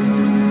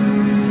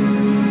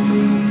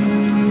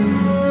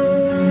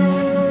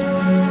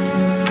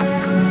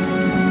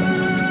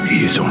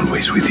 He is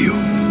always with you.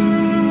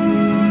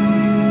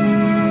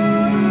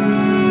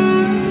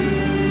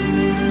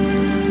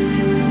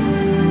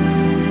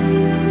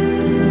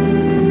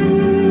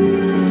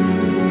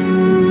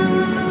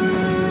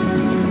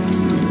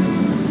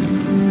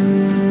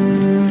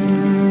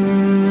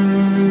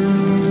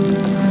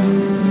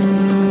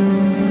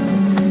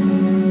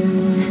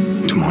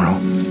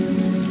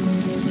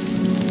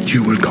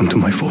 You will come to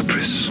my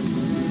fortress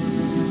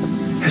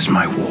as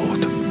my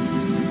ward.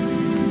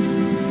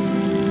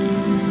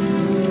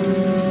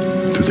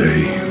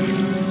 Today,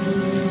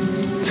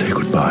 say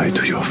goodbye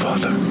to your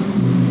father.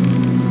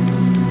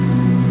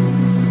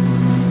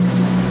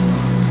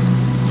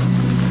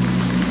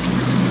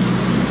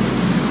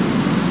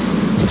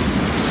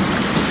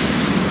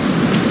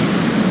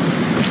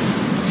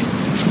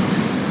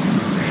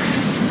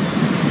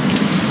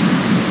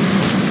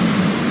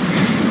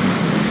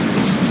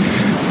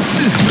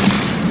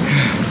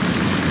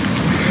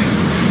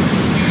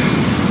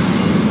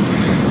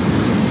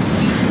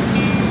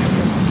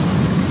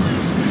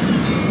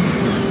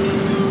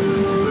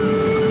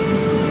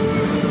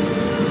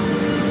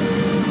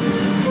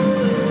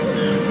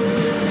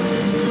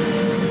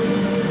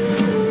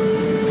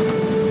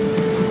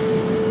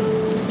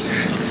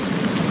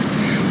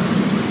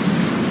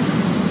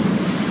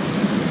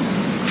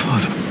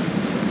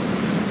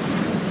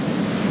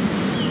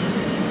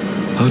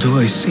 How do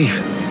I save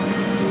him?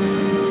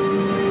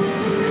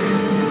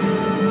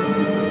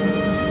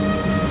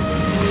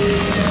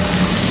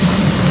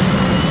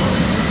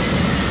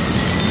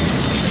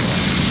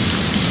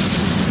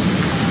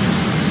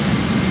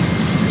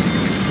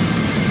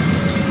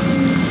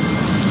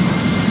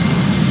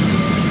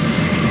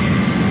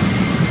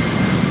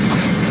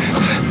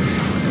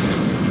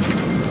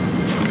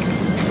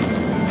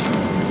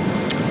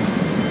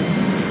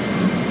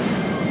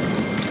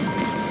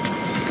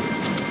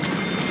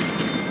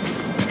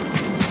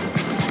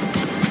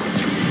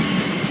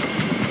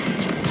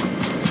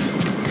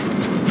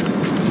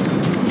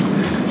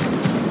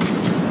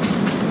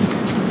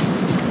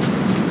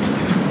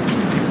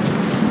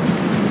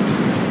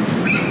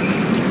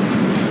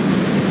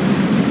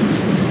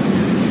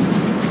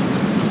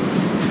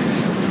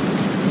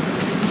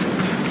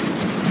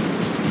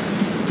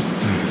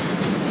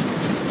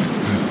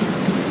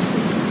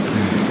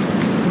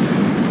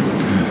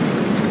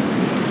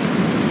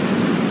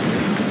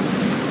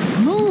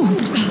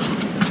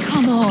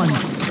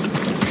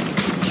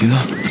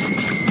 Yuna.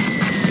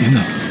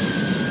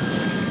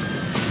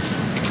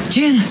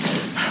 Jin,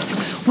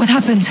 what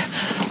happened?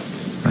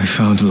 I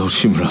found Lord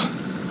Shimura.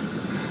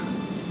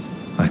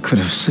 I could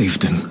have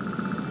saved him,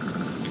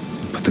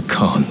 but the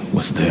Khan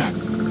was there.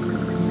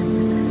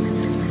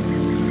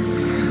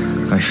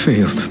 I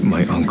failed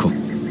my uncle.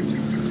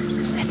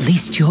 At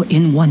least you're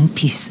in one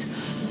piece.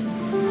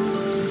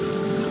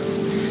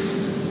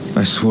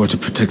 I swore to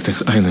protect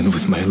this island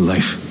with my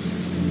life.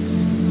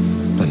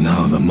 But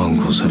now the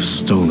Mongols have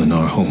stolen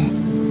our home,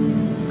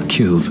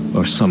 killed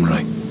our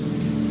samurai.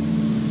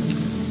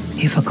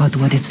 You forgot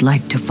what it's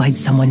like to fight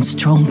someone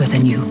stronger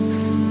than you.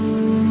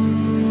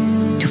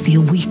 To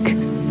feel weak.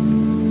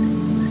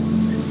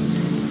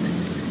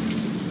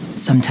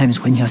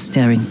 Sometimes when you're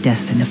staring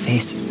death in the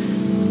face,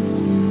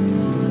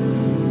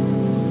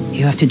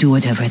 you have to do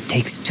whatever it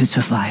takes to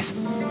survive.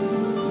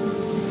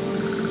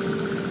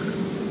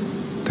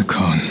 The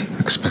Khan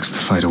expects to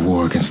fight a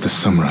war against the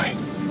samurai.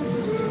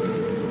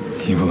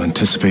 He will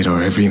anticipate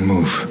our every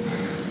move,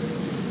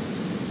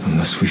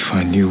 unless we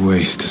find new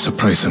ways to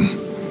surprise him.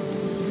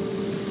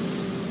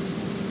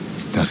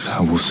 That's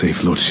how we'll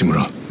save Lord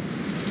Shimura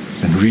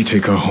and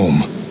retake our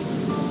home.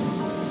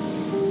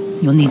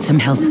 You'll need some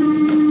help.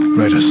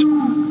 Riders,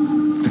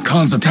 the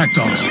Khan's attack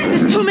dogs.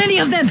 There's too many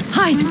of them!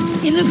 Hide!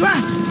 In the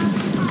grass!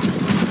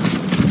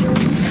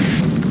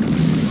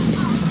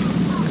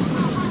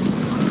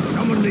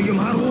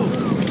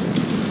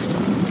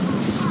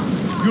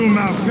 You'll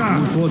now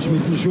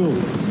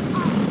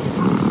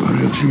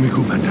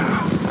치미고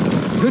간다.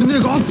 그런데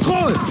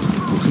없어.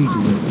 무슨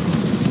소리야?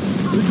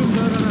 요즘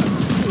나라나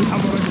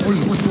아무런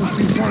올고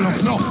좋지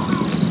몰랐어.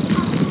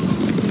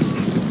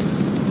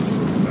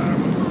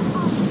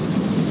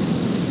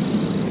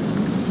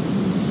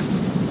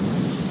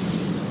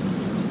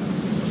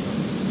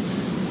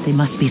 They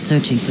must be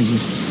searching for you.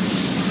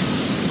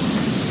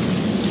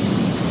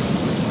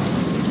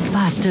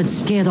 Bastards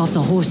scared off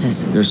the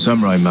horses. They're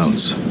samurai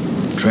mounts,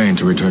 trained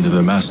to return to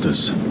their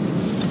masters.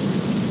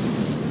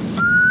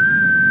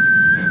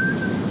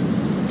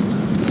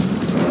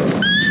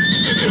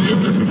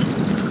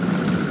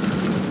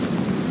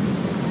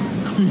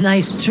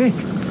 Nice trick.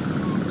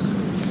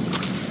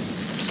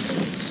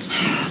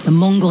 The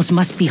Mongols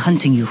must be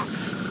hunting you.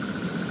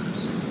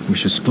 We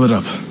should split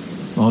up.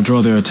 I'll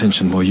draw their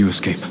attention while you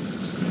escape.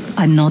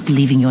 I'm not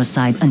leaving your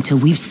side until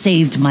we've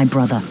saved my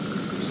brother.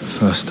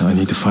 First, I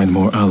need to find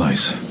more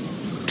allies.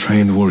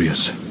 Trained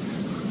warriors.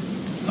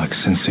 Like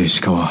Sensei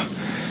Ishikawa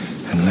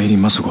and Lady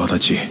Masako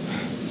Adachi.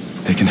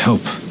 They can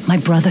help. My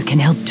brother can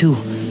help too.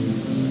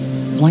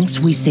 Once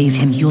we save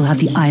him, you'll have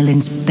the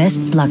island's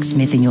best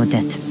blacksmith in your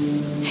debt.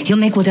 He'll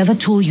make whatever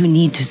tool you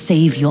need to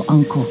save your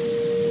uncle.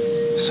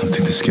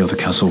 Something to scale the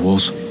castle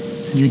walls?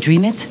 You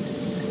dream it,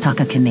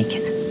 Taka can make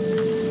it.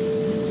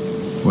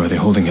 Where are they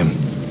holding him?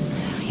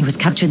 He was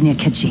captured near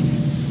Kechi.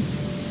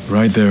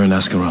 Ride there and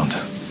ask around.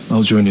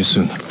 I'll join you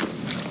soon.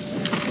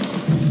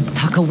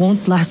 Taka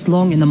won't last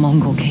long in the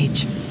Mongol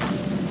cage.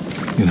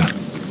 Yuna,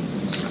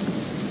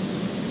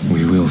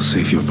 we will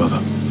save your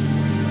brother.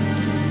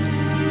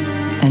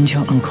 And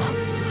your uncle.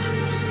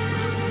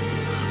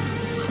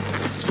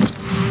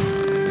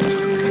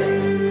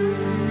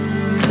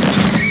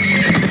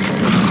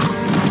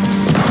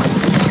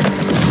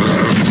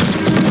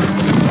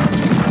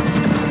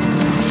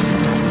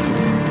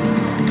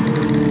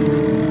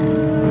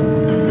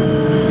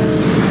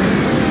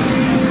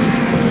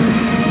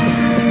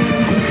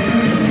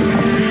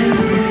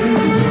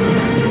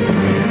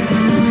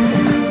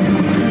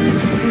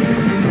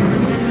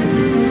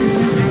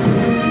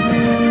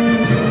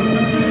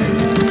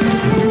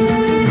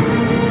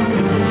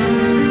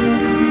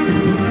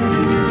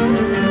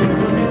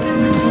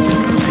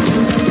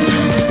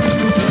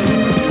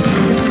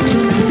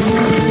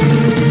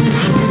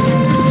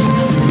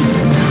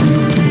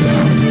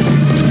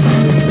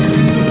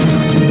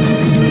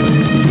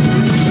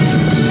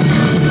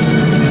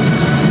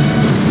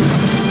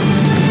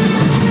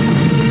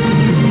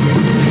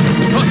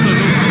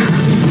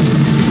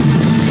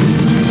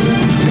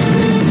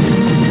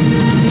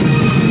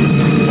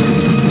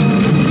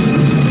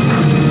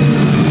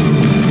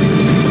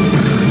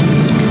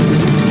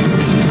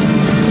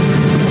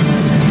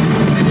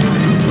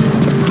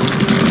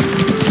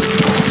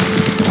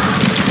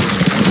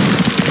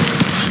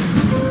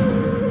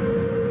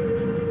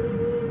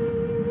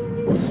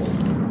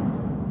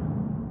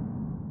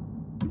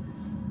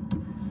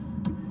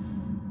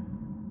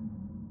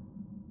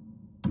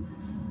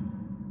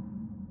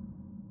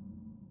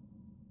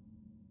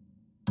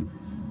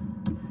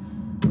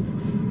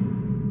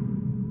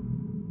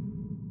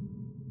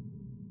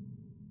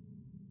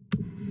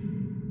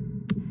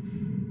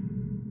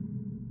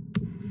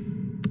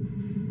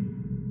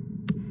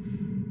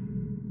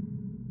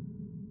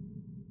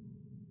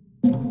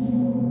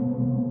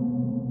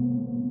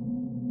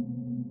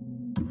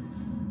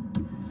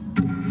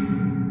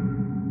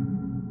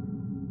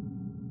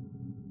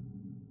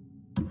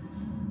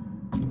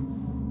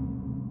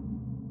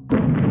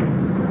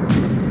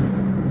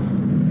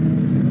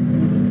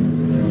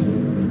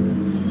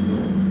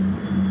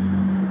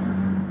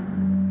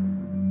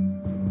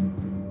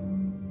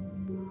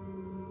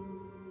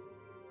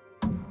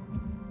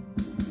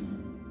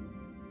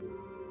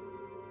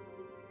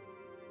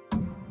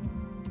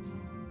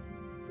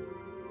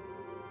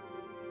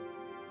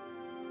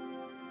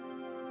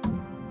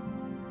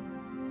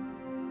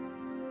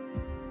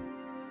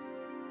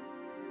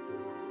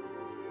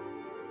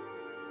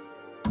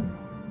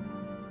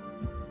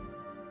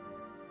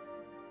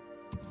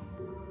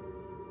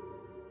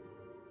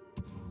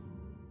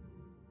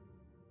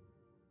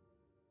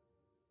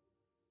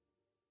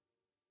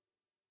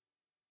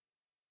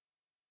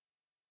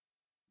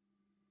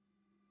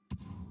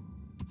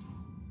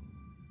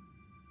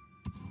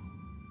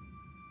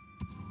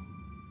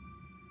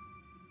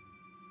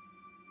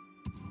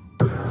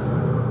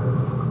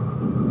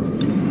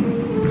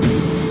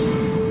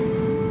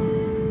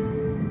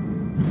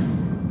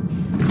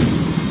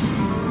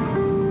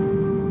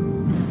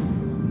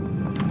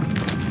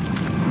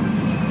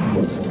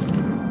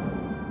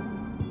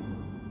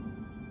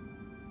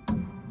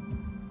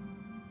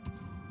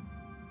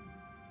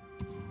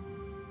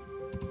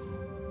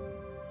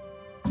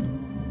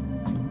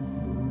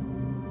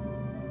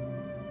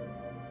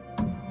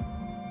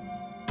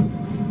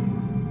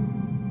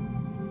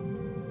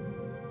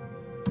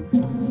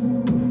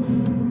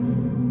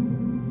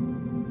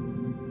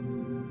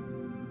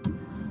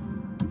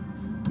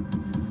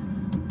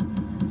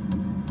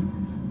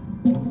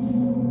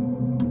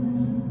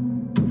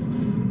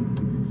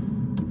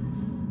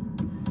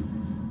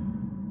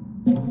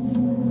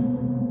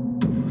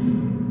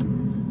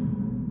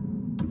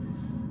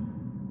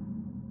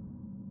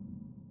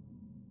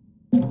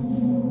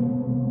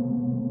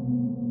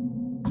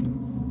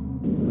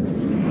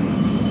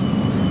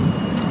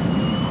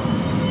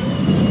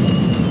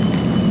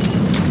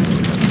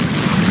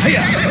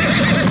 Hiya!